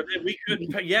was there, that we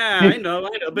couldn't. Yeah, I know.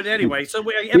 But anyway, so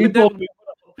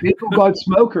people got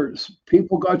smokers.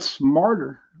 People got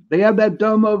smarter. They have that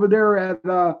dome over there at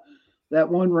that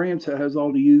one ranch that has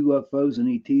all the UFOs and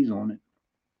ETs on it.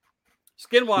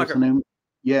 Skinwalker.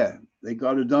 Yeah, they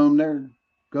got a dome there.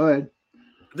 Go ahead.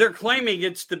 They're claiming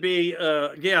it's to be,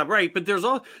 yeah, right. But there's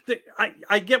all.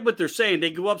 I get what they're saying.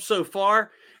 They go up so far,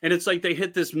 and it's like they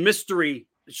hit this mystery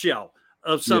shell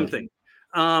of something.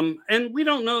 Yeah. And we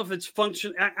don't know if it's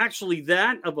actually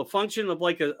that of a function of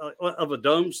like a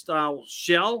dome style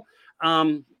shell.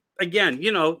 Again,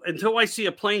 until I see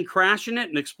a plane crash in it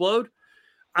and explode,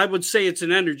 I would say it's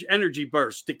an energy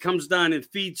burst. It comes down and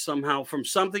feeds somehow from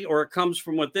something, or it comes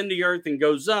from within the earth and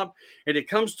goes up, and it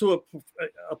comes to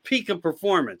a peak of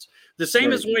performance. The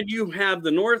same as when you have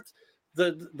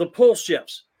the pole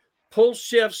shifts. Pole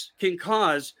shifts can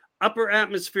cause upper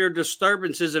atmosphere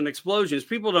disturbances and explosions.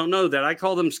 People don't know that. I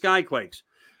call them skyquakes.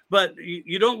 But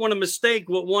you don't want to mistake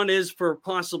what one is for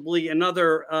possibly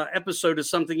another episode of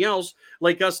something else,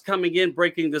 like us coming in,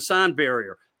 breaking the sound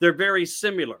barrier. They're very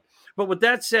similar. But with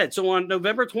that said, so on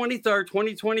November 23rd,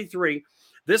 2023,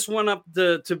 this went up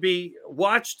to be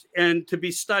watched and to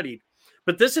be studied.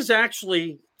 But this is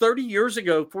actually 40 years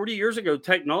ago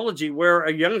technology, where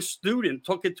a young student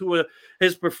took it to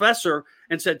his professor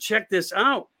and said, check this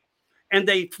out. And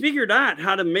they figured out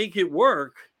how to make it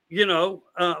work,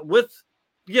 with,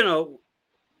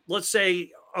 let's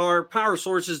say our power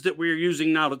sources that we're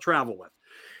using now to travel with.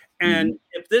 And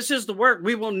if this is the work,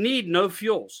 we will need no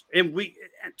fuels, and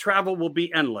travel will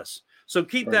be endless. So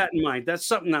keep that in mind. That's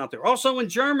something out there. Also in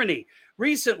Germany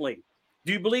recently,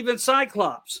 do you believe in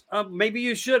Cyclops? Maybe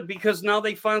you should, because now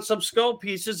they found some skull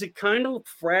pieces that kind of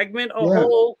fragment a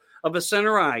whole of a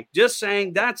center eye. Just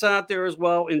saying, that's out there as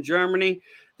well in Germany.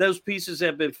 Those pieces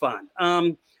have been found.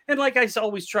 And like I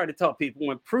always try to tell people,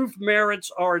 when proof merits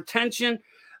our attention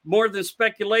more than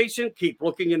speculation, keep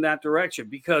looking in that direction,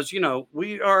 because,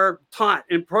 we are taught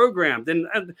and programmed,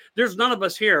 and there's none of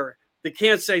us here that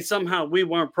can't say somehow we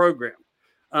weren't programmed.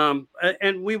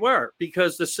 And we were,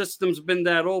 because the system's been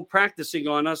that old, practicing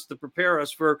on us to prepare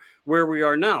us for where we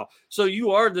are now. So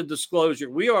you are the disclosure.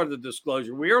 We are the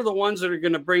disclosure. We are the ones that are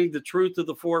going to bring the truth to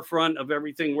the forefront of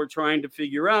everything we're trying to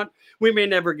figure out. We may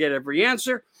never get every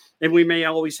answer, and we may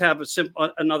always have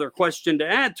another question to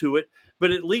add to it, but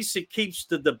at least it keeps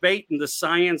the debate and the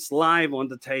science live on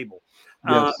the table.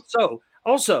 Yes. So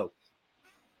also,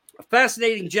 a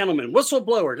fascinating gentleman,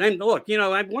 whistleblower. And look,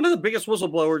 I'm one of the biggest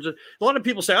whistleblowers. A lot of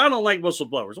people say, I don't like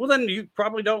whistleblowers. Well, then you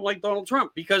probably don't like Donald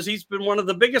Trump, because he's been one of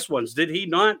the biggest ones. Did he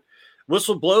not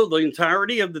whistleblow the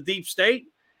entirety of the deep state?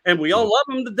 And we all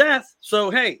love him to death.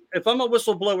 So, hey, if I'm a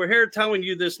whistleblower here telling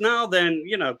you this now, then,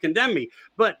 condemn me.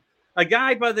 But a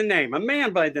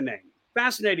man by the name,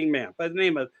 fascinating man by the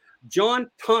name of John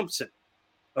Thompson,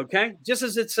 okay, just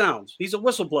as it sounds, he's a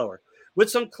whistleblower with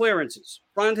some clearances,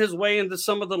 found his way into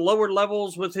some of the lower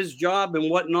levels with his job and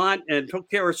whatnot, and took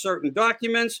care of certain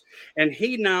documents. And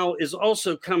he now is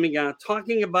also coming out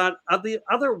talking about the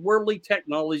other worldly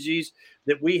technologies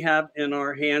that we have in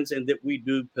our hands and that we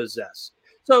do possess.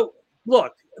 So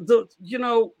look,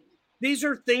 these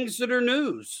are things that are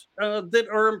news, that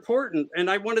are important.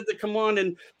 And I wanted to come on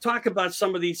and talk about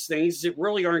some of these things that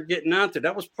really aren't getting out there.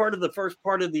 That was part of the first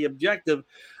part of the objective.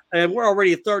 And we're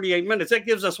already at 38 minutes. That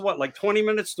gives us what, like 20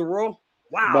 minutes to roll?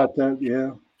 Wow. About that,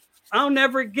 yeah. I'll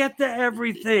never get to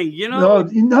everything, No.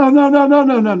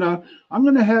 I'm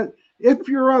going to have, if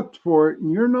you're up for it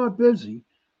and you're not busy,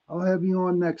 I'll have you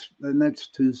on next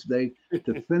Tuesday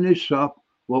to finish up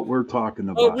what we're talking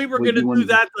about. Oh, we were going to do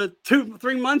that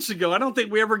 2-3 months ago. I don't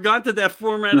think we ever got to that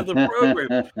format of the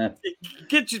program.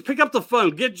 Pick up the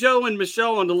phone. Get Joe and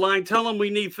Michelle on the line. Tell them we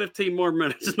need 15 more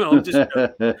minutes. No, I'm just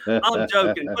joking. I'm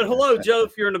joking. But hello, Joe,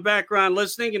 if you're in the background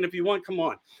listening, and if you want, come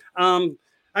on.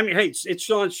 Hey, it's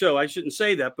Sean's show. I shouldn't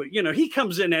say that, but he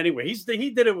comes in anyway. He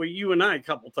did it with you and I a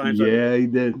couple times. Yeah, he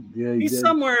did. Yeah, he's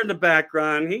somewhere in the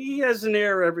background. He has an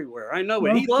air everywhere. I know it.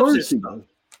 Well, he loves his stuff.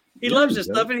 He loves his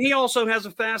stuff, and he also has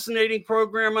a fascinating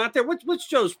program out there. What's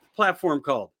Joe's platform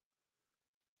called?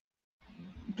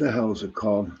 What the hell is it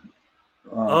called?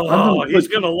 He's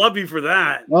going to love you for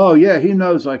that. Oh, yeah, he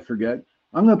knows I forget.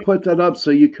 I'm going to put that up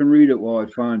so you can read it while I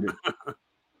find it.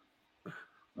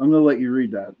 I'm going to let you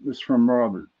read that. This is from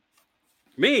Robert.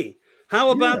 Me? How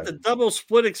about the double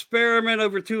split experiment,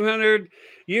 over 200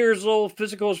 years old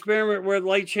physical experiment where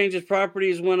light changes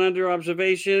properties when under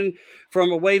observation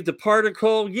from a wave to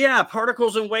particle? Yeah,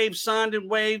 particles and waves, sound and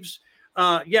waves.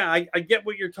 I get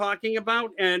what you're talking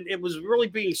about. And it was really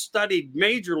being studied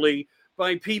majorly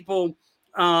by people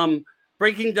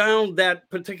breaking down that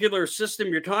particular system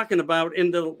you're talking about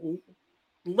in the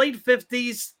late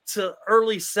 50s to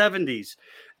early 70s.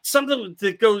 Something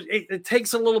that goes, it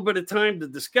takes a little bit of time to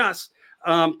discuss.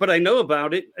 But I know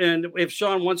about it, and if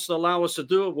Sean wants to allow us to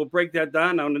do it, we'll break that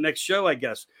down on the next show, I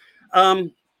guess.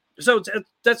 So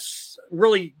that's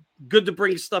really good to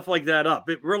bring stuff like that up.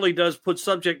 It really does put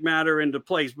subject matter into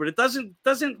place, but it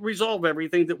doesn't resolve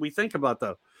everything that we think about,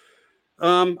 though.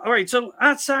 All right, so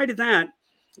outside of that,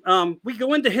 we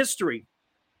go into history,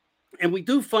 and we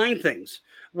do find things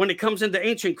when it comes into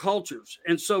ancient cultures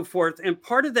and so forth. And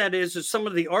part of that is some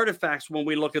of the artifacts when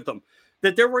we look at them,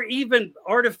 that there were even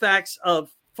artifacts of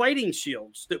fighting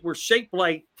shields that were shaped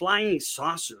like flying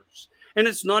saucers. And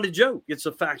it's not a joke. It's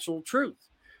a factual truth.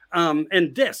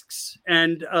 And discs.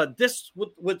 And discs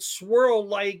would swirl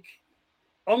like,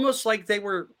 almost like they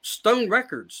were stone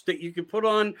records that you could put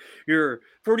on your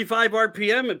 45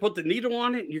 RPM and put the needle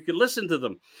on it and you could listen to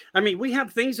them. I mean, we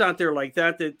have things out there like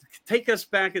that take us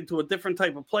back into a different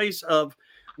type of place of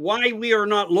why we are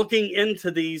not looking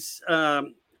into these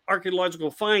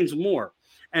archaeological finds more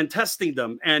and testing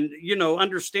them and,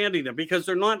 understanding them, because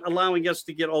they're not allowing us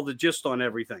to get all the gist on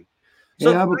everything.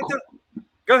 So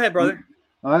go ahead, brother.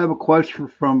 I have a question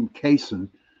from Kason.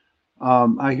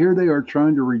 I hear they are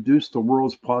trying to reduce the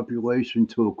world's population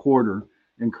to a quarter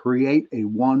and create a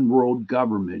one world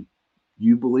government.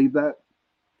 You believe that?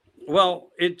 Well,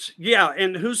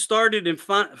 and who started and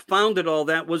founded all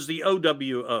that was the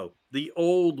OWO, the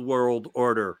Old World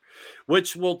Order,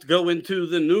 which will go into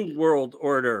the New World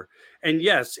Order. And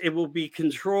yes, it will be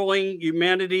controlling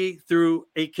humanity through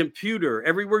a computer.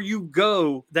 Everywhere you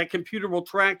go, that computer will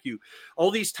track you. All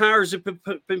these towers have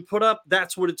been put up.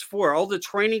 That's what it's for. All the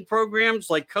training programs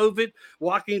like COVID,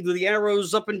 walking the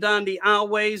arrows up and down the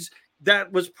aisleways,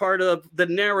 that was part of the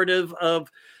narrative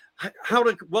of how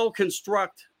to well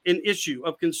construct an issue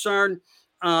of concern,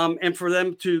 and for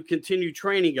them to continue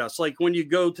training us. Like when you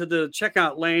go to the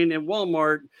checkout lane in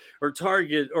Walmart or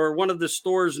Target or one of the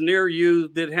stores near you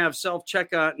that have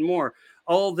self-checkout and more.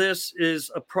 All this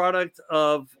is a product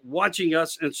of watching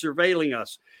us and surveilling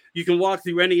us. You can walk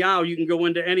through any aisle. You can go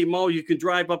into any mall. You can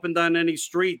drive up and down any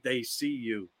street. They see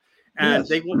you. And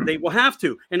yes, they will have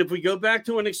to. And if we go back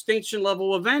to an extinction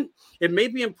level event, it may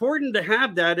be important to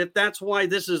have that if that's why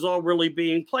this is all really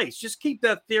being placed. Just keep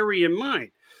that theory in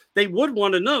mind. They would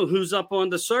want to know who's up on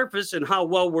the surface and how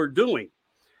well we're doing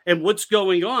and what's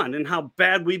going on and how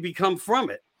bad we become from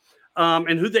it,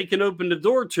 and who they can open the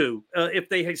door to if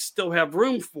they still have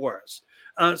room for us.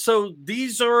 So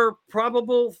these are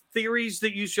probable theories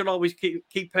that you should always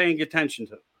keep paying attention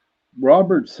to.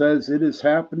 Robert says it is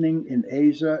happening in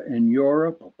Asia and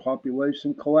Europe, a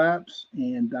population collapse.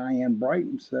 And Diane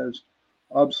Brighton says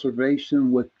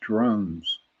observation with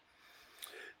drones.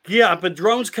 Yeah, but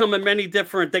drones come in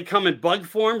they come in bug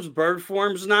forms, bird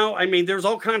forms now. I mean, there's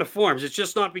all kind of forms. It's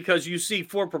just not because you see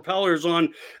 4 propellers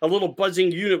on a little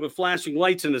buzzing unit with flashing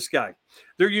lights in the sky.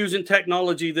 They're using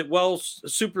technology that well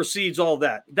supersedes all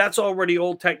that. That's already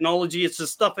old technology. It's the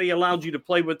stuff they allowed you to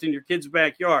play with in your kid's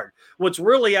backyard. What's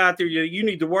really out there you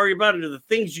need to worry about are the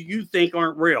things you think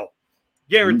aren't real.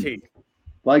 Guaranteed.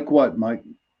 Like what, Mike?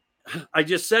 I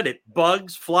just said it.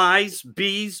 Bugs, flies,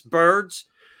 bees, birds.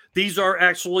 These are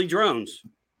actually drones.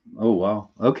 Oh,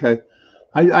 wow. Okay.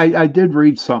 I did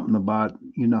read something about,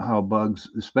 how bugs,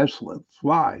 especially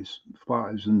flies,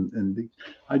 and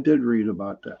I did read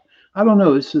about that. I don't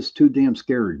know. It's just too damn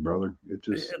scary, brother.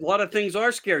 A lot of things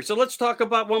are scary. So let's talk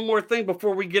about one more thing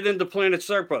before we get into Planet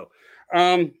Serpo.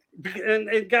 And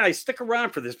guys, stick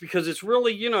around for this because it's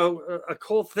really, a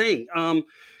cool thing.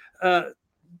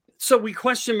 So we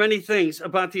question many things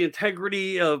about the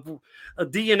integrity of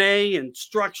DNA and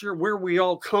structure, where we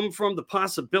all come from, the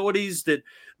possibilities that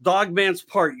Dogman's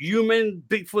part human,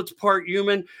 Bigfoot's part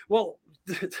human. Well,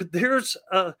 there's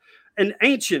an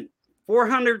ancient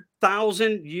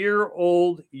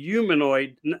 400,000-year-old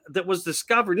humanoid that was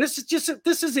discovered. And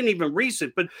this isn't even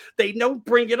recent, but they don't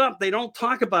bring it up. They don't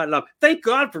talk about it enough. Thank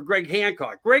God for Greg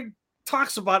Hancock. Greg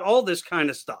talks about all this kind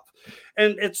of stuff.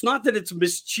 And it's not that it's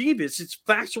mischievous, it's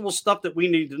factual stuff that we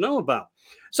need to know about.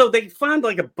 So they found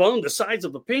like a bone the size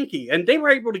of a pinky, and they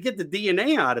were able to get the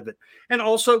DNA out of it and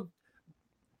also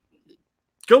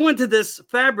go into this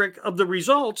fabric of the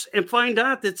results and find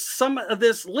out that some of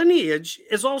this lineage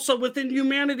is also within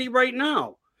humanity right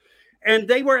now. And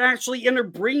they were actually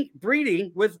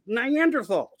interbreeding with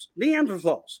Neanderthals.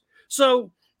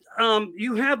 So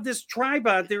you have this tribe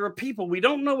out there of people. We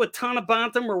don't know a ton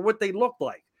about them or what they look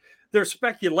like. There's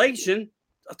speculation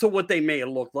to what they may have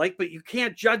looked like, but you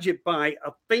can't judge it by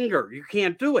a finger. You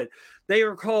can't do it. They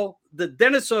are called the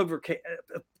Denisovan Cave.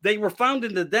 They were found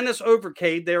in the Denisovan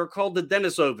Cave. They are called the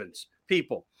Denisovans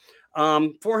people.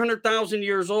 400,000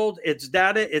 years old. It's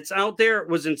data. It's out there. It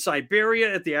was in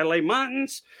Siberia at the Alay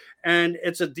Mountains, and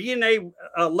it's a DNA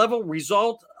level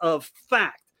result of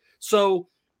fact. So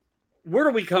where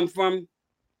do we come from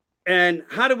and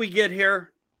how do we get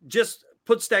here? Just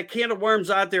puts that can of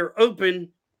worms out there open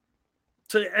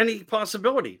to any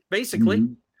possibility, basically.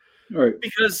 Mm-hmm. Right.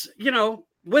 Because,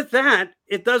 with that,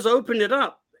 it does open it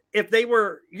up. If they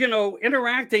were,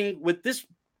 interacting with this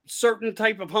certain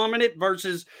type of hominid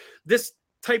versus this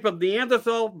type of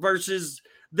Neanderthal versus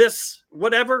this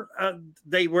whatever,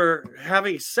 they were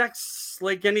having sex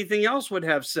like anything else would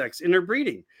have sex,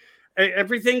 interbreeding.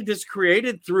 Everything that's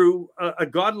created through a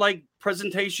godlike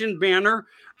presentation manner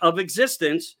of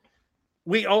existence,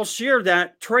 we all share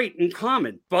that trait in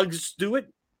common. Bugs do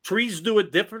it. Trees do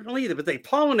it differently, but they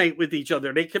pollinate with each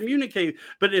other. They communicate,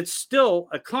 but it's still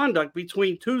a conduct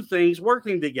between two things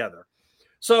working together.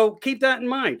 So keep that in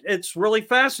mind. It's really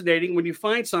fascinating when you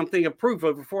find something, a proof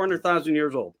over 400,000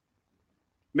 years old.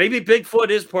 Maybe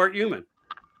Bigfoot is part human.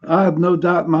 I have no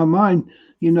doubt in my mind.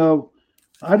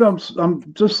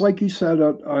 I'm just like you said,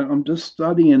 I'm just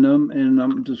studying them and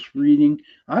I'm just reading.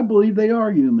 I believe they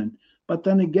are human. But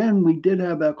then again, we did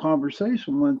have that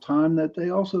conversation one time that they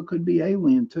also could be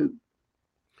alien too.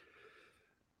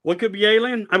 What could be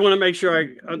alien? I want to make sure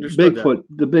I understood Bigfoot,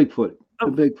 that. the Bigfoot, Oh.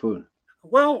 the Bigfoot.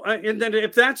 Well, and then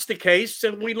if that's the case,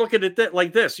 then we look at it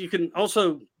like this. You can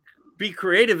also be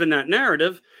creative in that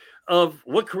narrative of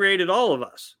what created all of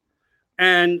us.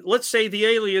 And let's say the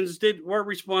aliens were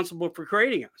responsible for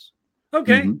creating us.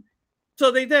 Okay,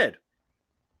 so they did.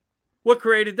 What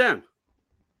created them?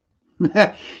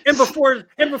 and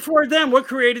before them, what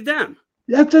created them?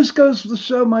 That just goes to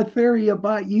show my theory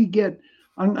about you get.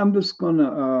 I'm just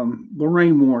gonna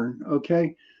Lorraine Warren.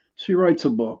 Okay, she writes a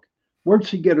book. Where'd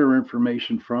she get her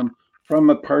information from? From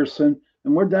a person,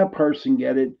 and where'd that person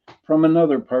get it? From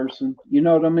another person. You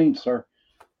know what I mean, sir?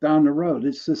 Down the road,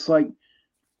 it's just like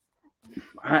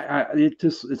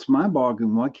it's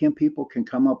mind-boggling. Why can't people can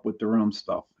come up with their own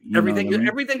stuff?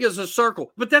 Everything is a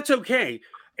circle, but that's okay.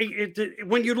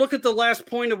 When you look at the last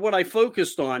point of what I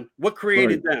focused on, what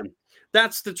created them?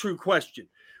 That's the true question.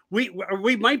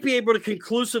 We might be able to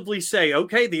conclusively say,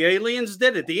 okay, the aliens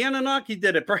did it. The Anunnaki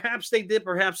did it. Perhaps they did.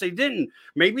 Perhaps they didn't.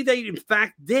 Maybe they, in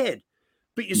fact, did.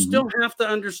 But you still have to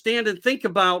understand and think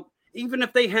about, even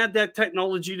if they had that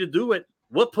technology to do it,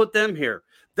 what put them here?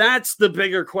 That's the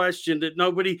bigger question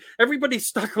that everybody's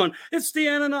stuck on. It's the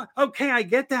Anunnaki. Okay, I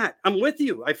get that. I'm with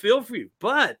you. I feel for you.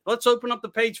 But let's open up the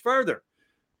page further.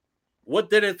 What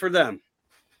did it for them?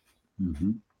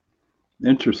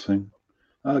 Interesting.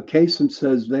 Kaysen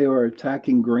says they are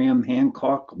attacking Graham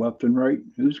Hancock left and right.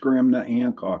 Who's Graham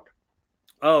Hancock?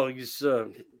 Oh, he's a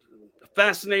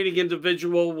fascinating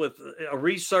individual with a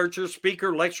researcher,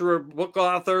 speaker, lecturer, book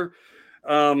author.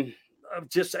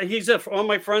 He's on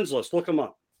my friends list. Look him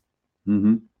up.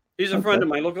 He's a friend of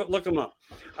mine. Look him up.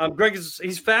 Greg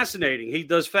he's fascinating. He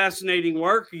does fascinating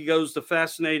work. He goes to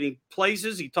fascinating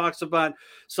places. He talks about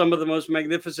some of the most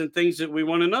magnificent things that we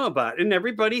want to know about. And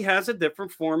everybody has a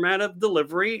different format of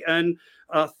delivery and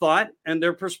thought and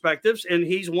their perspectives. And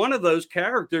he's one of those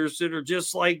characters that are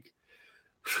just like,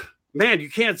 man,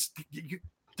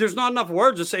 there's not enough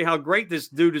words to say how great this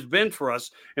dude has been for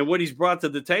us and what he's brought to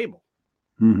the table.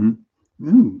 I'm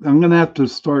going to have to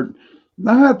start.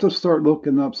 I have to start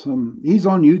looking up some. He's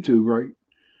on YouTube, right?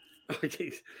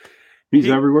 He's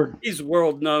everywhere. He's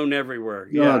world known everywhere.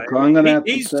 Yeah, I'm gonna have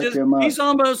to check him out. He's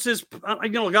almost as I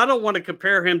don't want to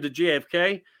compare him to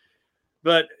JFK,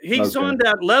 but he's on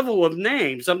that level of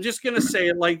names. I'm just gonna say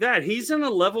it like that. He's in a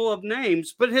level of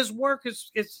names, but his work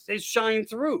is shined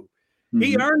through.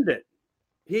 He earned it.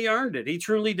 He earned it. He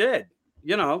truly did.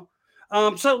 So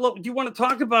look, do you want to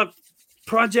talk about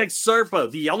Project Serpo,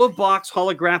 the yellow box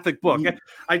holographic book?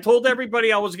 I told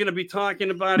everybody I was going to be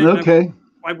talking about it. Okay.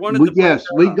 I wanted to. Yes,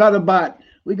 we got about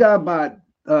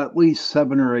at least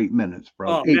 7 or 8 minutes,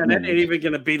 bro. Oh man, that ain't even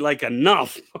going to be like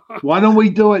enough. Why don't we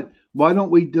do it? Why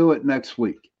don't we do it next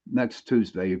week, next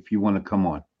Tuesday, if you want to come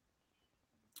on?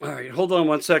 All right, hold on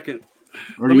one second.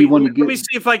 Or do you want to let me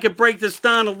see if I could break this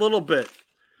down a little bit.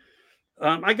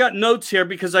 I got notes here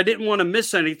because I didn't want to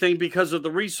miss anything because of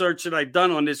the research that I've done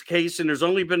on this case. And there's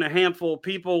only been a handful of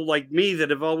people like me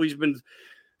that have always been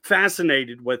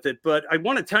fascinated with it. But I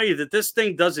want to tell you that this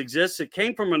thing does exist. It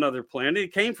came from another planet.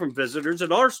 It came from visitors.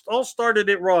 It all started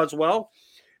at Roswell.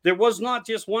 There was not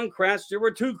just one crash. There were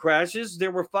 2 crashes.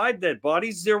 There were 5 dead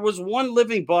bodies. There was one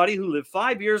living body who lived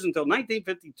 5 years until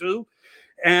 1952.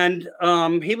 And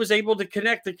he was able to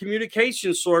connect the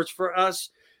communication source for us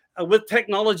with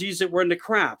technologies that were in the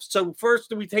craft. So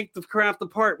first we take the craft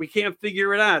apart. We can't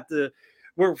figure it out.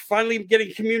 We're finally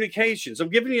getting communications. I'm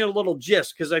giving you a little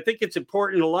gist because I think it's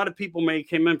important. A lot of people may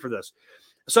come in for this.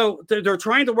 So they're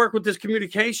trying to work with this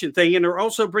communication thing, and they're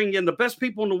also bringing in the best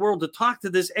people in the world to talk to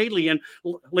this alien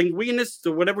linguinists,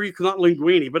 or whatever you call, not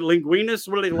linguini, but linguinists,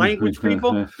 what are they, language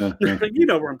people? You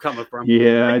know where I'm coming from.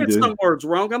 Yeah, I do. get some words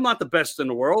wrong. I'm not the best in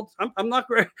the world. I'm not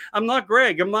Greg. I'm not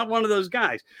Greg. I'm not one of those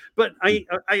guys. But I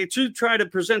do try to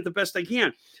present the best I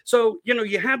can. So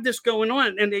you have this going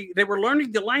on, and they were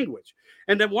learning the language.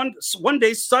 And then one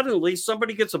day suddenly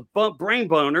somebody gets a brain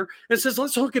boner and says,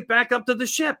 "Let's hook it back up to the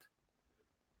ship."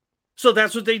 So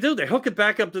that's what they do. They hook it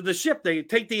back up to the ship. They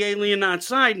take the alien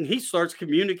outside, and he starts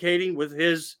communicating with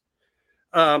his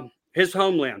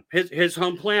homeland, his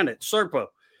home planet, Serpo.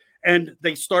 And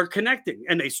they start connecting,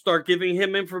 and they start giving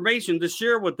him information to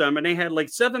share with them. And they had like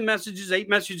 7 messages, 8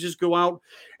 messages go out.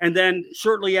 And then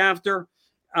shortly after,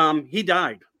 he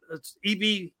died.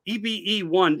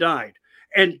 EBE1 died.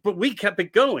 But we kept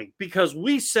it going because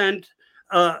we sent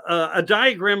a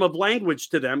diagram of language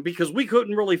to them because we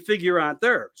couldn't really figure out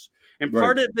theirs. And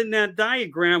part of that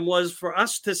diagram was for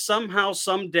us to somehow,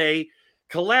 someday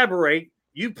collaborate.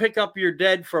 You pick up your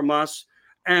dead from us.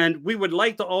 And we would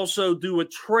like to also do a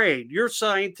trade. You're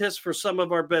scientists for some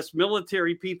of our best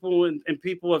military people and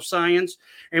people of science,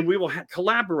 and we will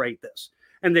collaborate this.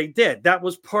 And they did. That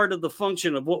was part of the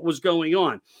function of what was going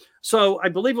on. So I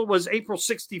believe it was April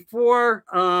 64.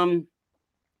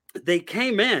 They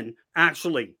came in,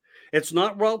 actually. It's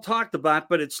not well talked about,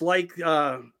 but it's like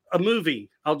a movie.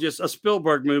 A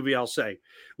Spielberg movie, I'll say,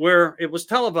 where it was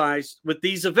televised with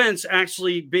these events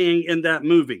actually being in that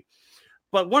movie.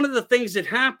 But one of the things that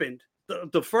happened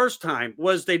the first time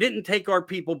was they didn't take our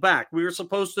people back. We were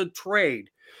supposed to trade.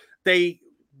 They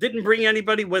didn't bring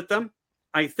anybody with them.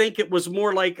 I think it was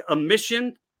more like a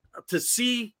mission to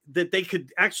see that they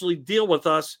could actually deal with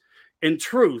us in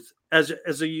truth as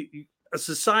a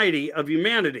society of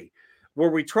humanity.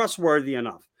 Were we trustworthy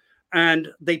enough? And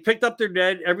they picked up their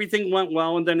dead. Everything went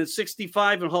well. And then in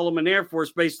 65 in Holloman Air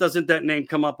Force Base, doesn't that name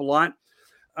come up a lot?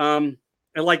 And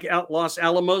like Los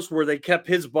Alamos, where they kept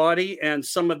his body and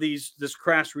some of this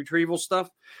crash retrieval stuff.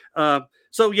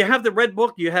 So you have the Red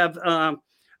Book. You have a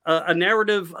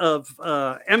narrative of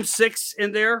M6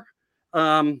 in there,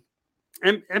 MIA6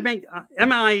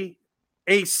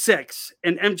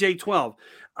 and MJ12.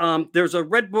 There's a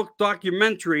Red Book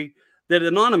documentary that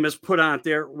Anonymous put out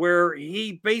there where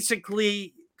he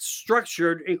basically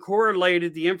structured and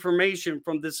correlated the information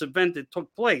from this event that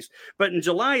took place. But in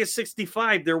July of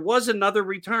 65, there was another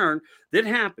return that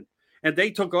happened, and they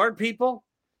took our people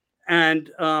and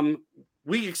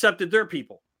we accepted their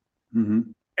people.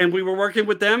 Mm-hmm. And we were working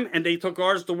with them, and they took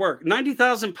ours to work.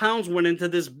 90,000 pounds went into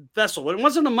this vessel. It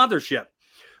wasn't a mothership.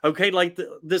 Okay, like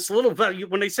this little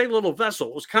when they say little vessel,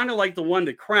 it was kind of like the one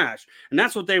that crashed, and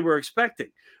that's what they were expecting.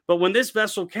 But when this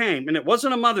vessel came, and it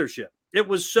wasn't a mothership, it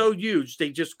was so huge, they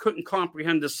just couldn't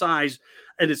comprehend the size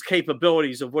and its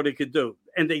capabilities of what it could do.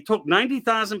 And they took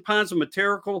 90,000 pounds of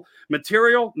material,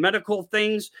 medical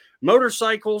things,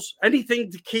 motorcycles,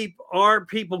 anything to keep our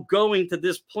people going to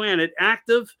this planet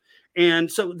active.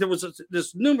 And so there was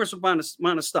this numerous amount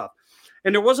of stuff.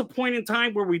 And there was a point in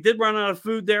time where we did run out of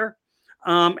food there.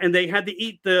 And they had to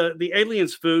eat the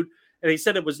aliens' food. And they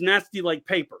said it was nasty like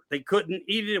paper. They couldn't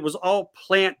eat it. It was all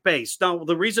plant-based. Now,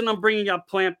 the reason I'm bringing up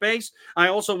plant-based, I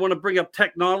also want to bring up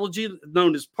technology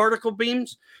known as particle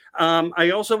beams.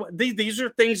 These are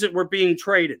things that were being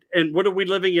traded. And what are we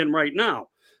living in right now?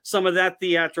 Some of that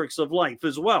theatrics of life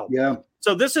as well. Yeah.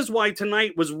 So this is why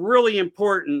tonight was really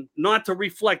important, not to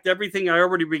reflect everything I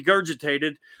already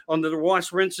regurgitated on the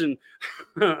wash, rinse, and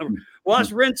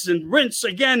rinse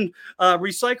again,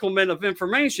 recyclement of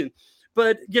information.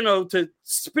 But, to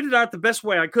spit it out the best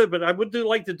way I could. But I would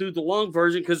like to do the long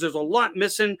version because there's a lot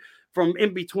missing from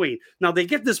in between. Now, they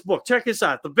get this book. Check this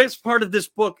out. The best part of this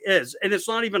book is, and it's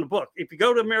not even a book. If you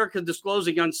go to America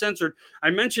Disclosing Uncensored, I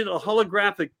mentioned a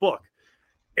holographic book.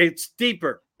 It's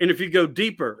deeper. And if you go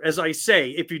deeper, as I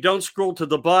say, if you don't scroll to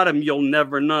the bottom, you'll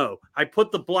never know. I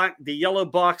put the yellow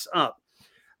box up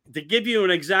to give you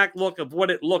an exact look of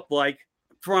what it looked like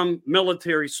from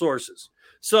military sources.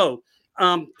 So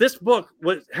this book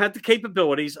had the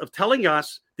capabilities of telling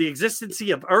us the existence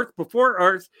of Earth before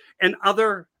Earth and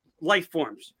other life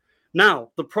forms. Now,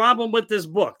 the problem with this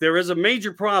book, there is a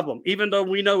major problem, even though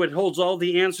we know it holds all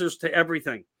the answers to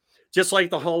everything, just like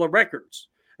the Hall of Records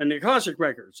and the Akashic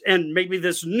Records, and maybe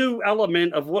this new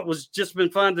element of what was just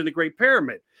been found in the Great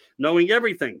Pyramid, knowing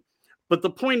everything. But the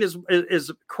point is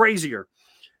crazier.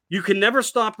 You can never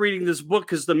stop reading this book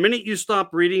because the minute you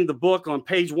stop reading the book on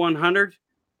page 100,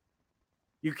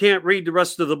 you can't read the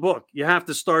rest of the book. You have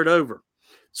to start over.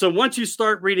 So once you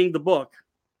start reading the book,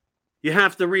 you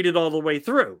have to read it all the way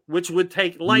through, which would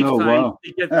take lifetime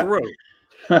to get through.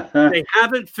 They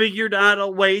haven't figured out a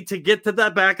way to get to the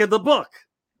back of the book.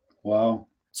 Wow.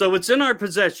 So it's in our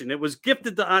possession. It was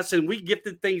gifted to us, and we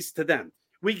gifted things to them.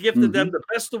 We gifted them the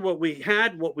best of what we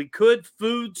had, what we could,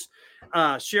 foods,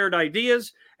 shared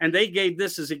ideas, and they gave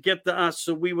this as a gift to us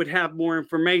so we would have more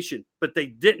information. But they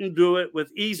didn't do it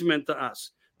with easement to us.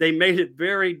 They made it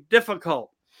very difficult,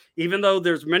 even though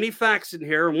there's many facts in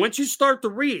here. And once you start to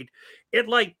read, it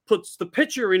like puts the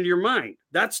picture into your mind.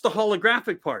 That's the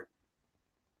holographic part.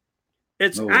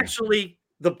 It's actually,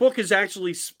 the book is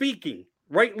actually speaking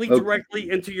directly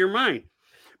into your mind.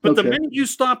 But the minute you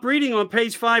stop reading on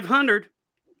page 500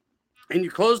 and you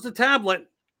close the tablet,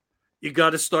 you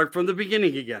got to start from the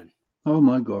beginning again. Oh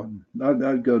my God,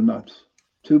 I'd go nuts.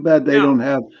 Too bad they don't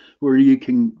have where you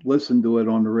can listen to it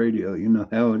on the radio. You know,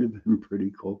 that would have been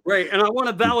pretty cool. Right. And I want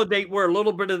to validate where a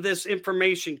little bit of this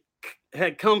information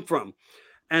had come from.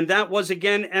 And that was,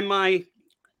 again, MIA6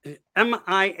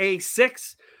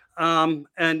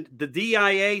 and the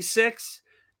DIA6.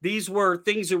 These were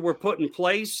things that were put in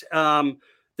place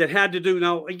that had to do.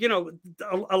 Now, you know,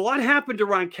 a lot happened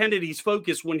around Kennedy's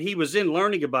focus when he was in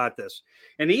learning about this.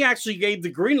 And he actually gave the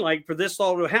green light for this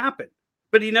all to happen.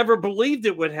 But he never believed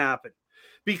it would happen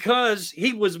because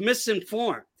he was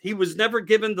misinformed. He was never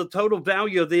given the total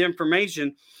value of the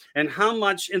information and how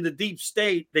much in the deep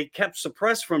state they kept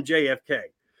suppressed from JFK.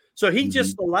 So he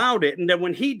just allowed it. And then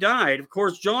when he died, of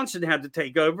course, Johnson had to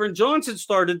take over. And Johnson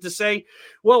started to say,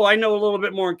 well, I know a little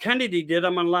bit more than Kennedy did.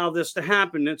 I'm going to allow this to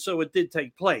happen. And so it did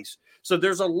take place. So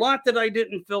there's a lot that I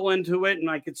didn't fill into it. And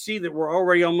I could see that we're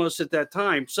already almost at that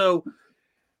time. So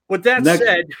with that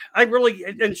said,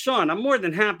 and Sean, I'm more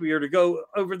than happier to go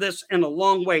over this in a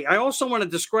long way. I also want to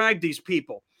describe these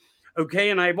people. Okay.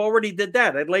 And I've already did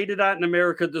that. I laid it out in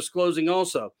America Disclosing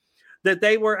also, that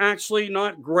they were actually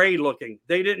not gray looking.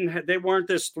 They weren't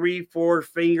this 3-4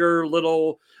 finger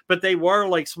little, but they were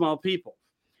like small people.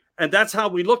 And that's how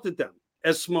we looked at them,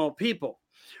 as small people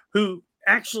who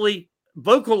actually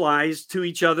vocalized to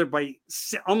each other by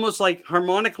almost like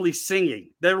harmonically singing.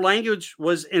 Their language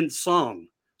was in song,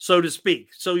 so to speak.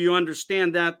 So you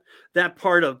understand that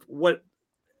part of what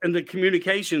and the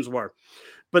communications were.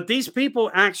 But these people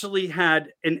actually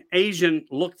had an Asian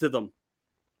look to them.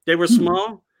 They were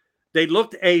small. They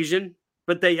looked Asian,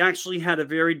 but they actually had a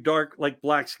very dark, like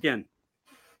black skin.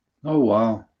 Oh,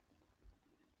 wow.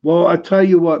 Well, I tell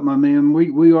you what, my man,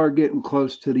 we are getting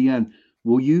close to the end.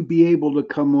 Will you be able to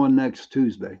come on next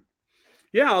Tuesday?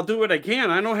 Yeah, I'll do what I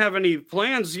can. I don't have any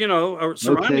plans, or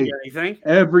surrounding anything.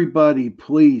 Everybody,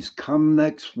 please come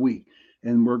next week,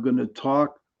 and we're going to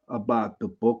talk about the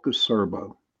Book of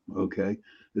Serbo. Okay,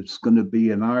 it's going to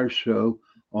be in our show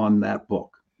on that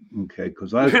book. Okay,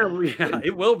 because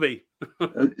it will be.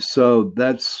 So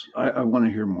I want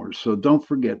to hear more. So don't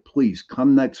forget, please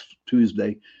come next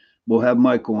Tuesday. We'll have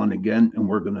Michael on again, and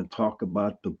we're going to talk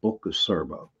about the Book of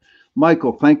Serbo.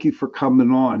 Michael, thank you for coming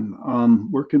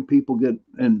on. Where can people get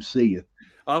and see you?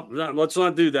 Let's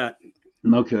not do that.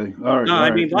 Okay. All right. No, I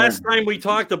mean, last time we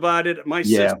talked about it, my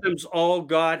systems all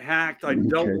got hacked.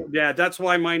 That's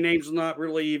why my name's not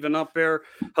really even up there.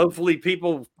 Hopefully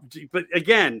people, but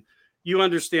again, you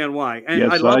understand why. And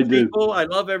yes, I love do. People. I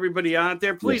love everybody out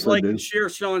there. Please like and share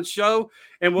Sean's show.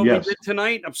 And what we did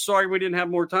tonight, I'm sorry we didn't have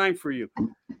more time for you.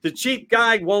 The cheap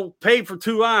guy won't pay for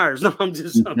 2 hours. No, I'm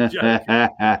joking.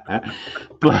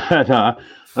 But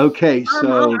okay,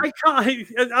 so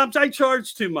I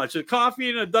charge too much. A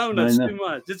coffee and a donut's too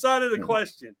much. It's out of the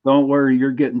question. Don't worry,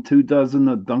 you're getting 2 dozen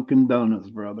of Dunkin' Donuts,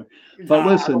 brother. But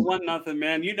listen, I don't want nothing,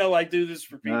 man. You know I do this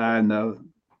for people. I know,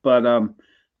 but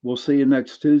we'll see you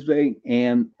next Tuesday.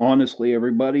 And honestly,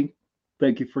 everybody,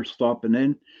 thank you for stopping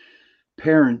in.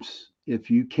 Parents,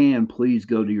 if you can, please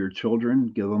go to your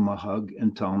children, give them a hug,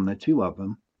 and tell them that you love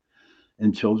them.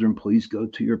 And children, please go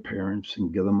to your parents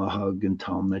and give them a hug and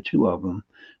tell them that you love them.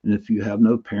 And if you have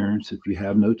no parents, if you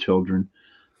have no children,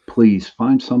 please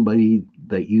find somebody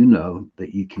that you know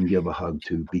that you can give a hug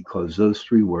to, because those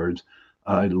 3 words,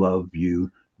 I love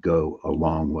you, go a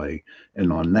long way.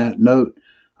 And on that note,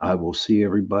 I will see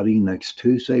everybody next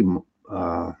Tuesday.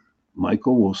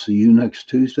 Michael, we'll see you next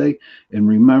Tuesday. And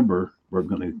remember, we're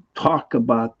going to talk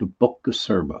about the Book of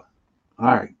Serbo.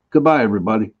 All right. Goodbye,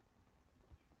 everybody.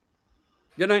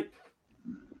 Good night.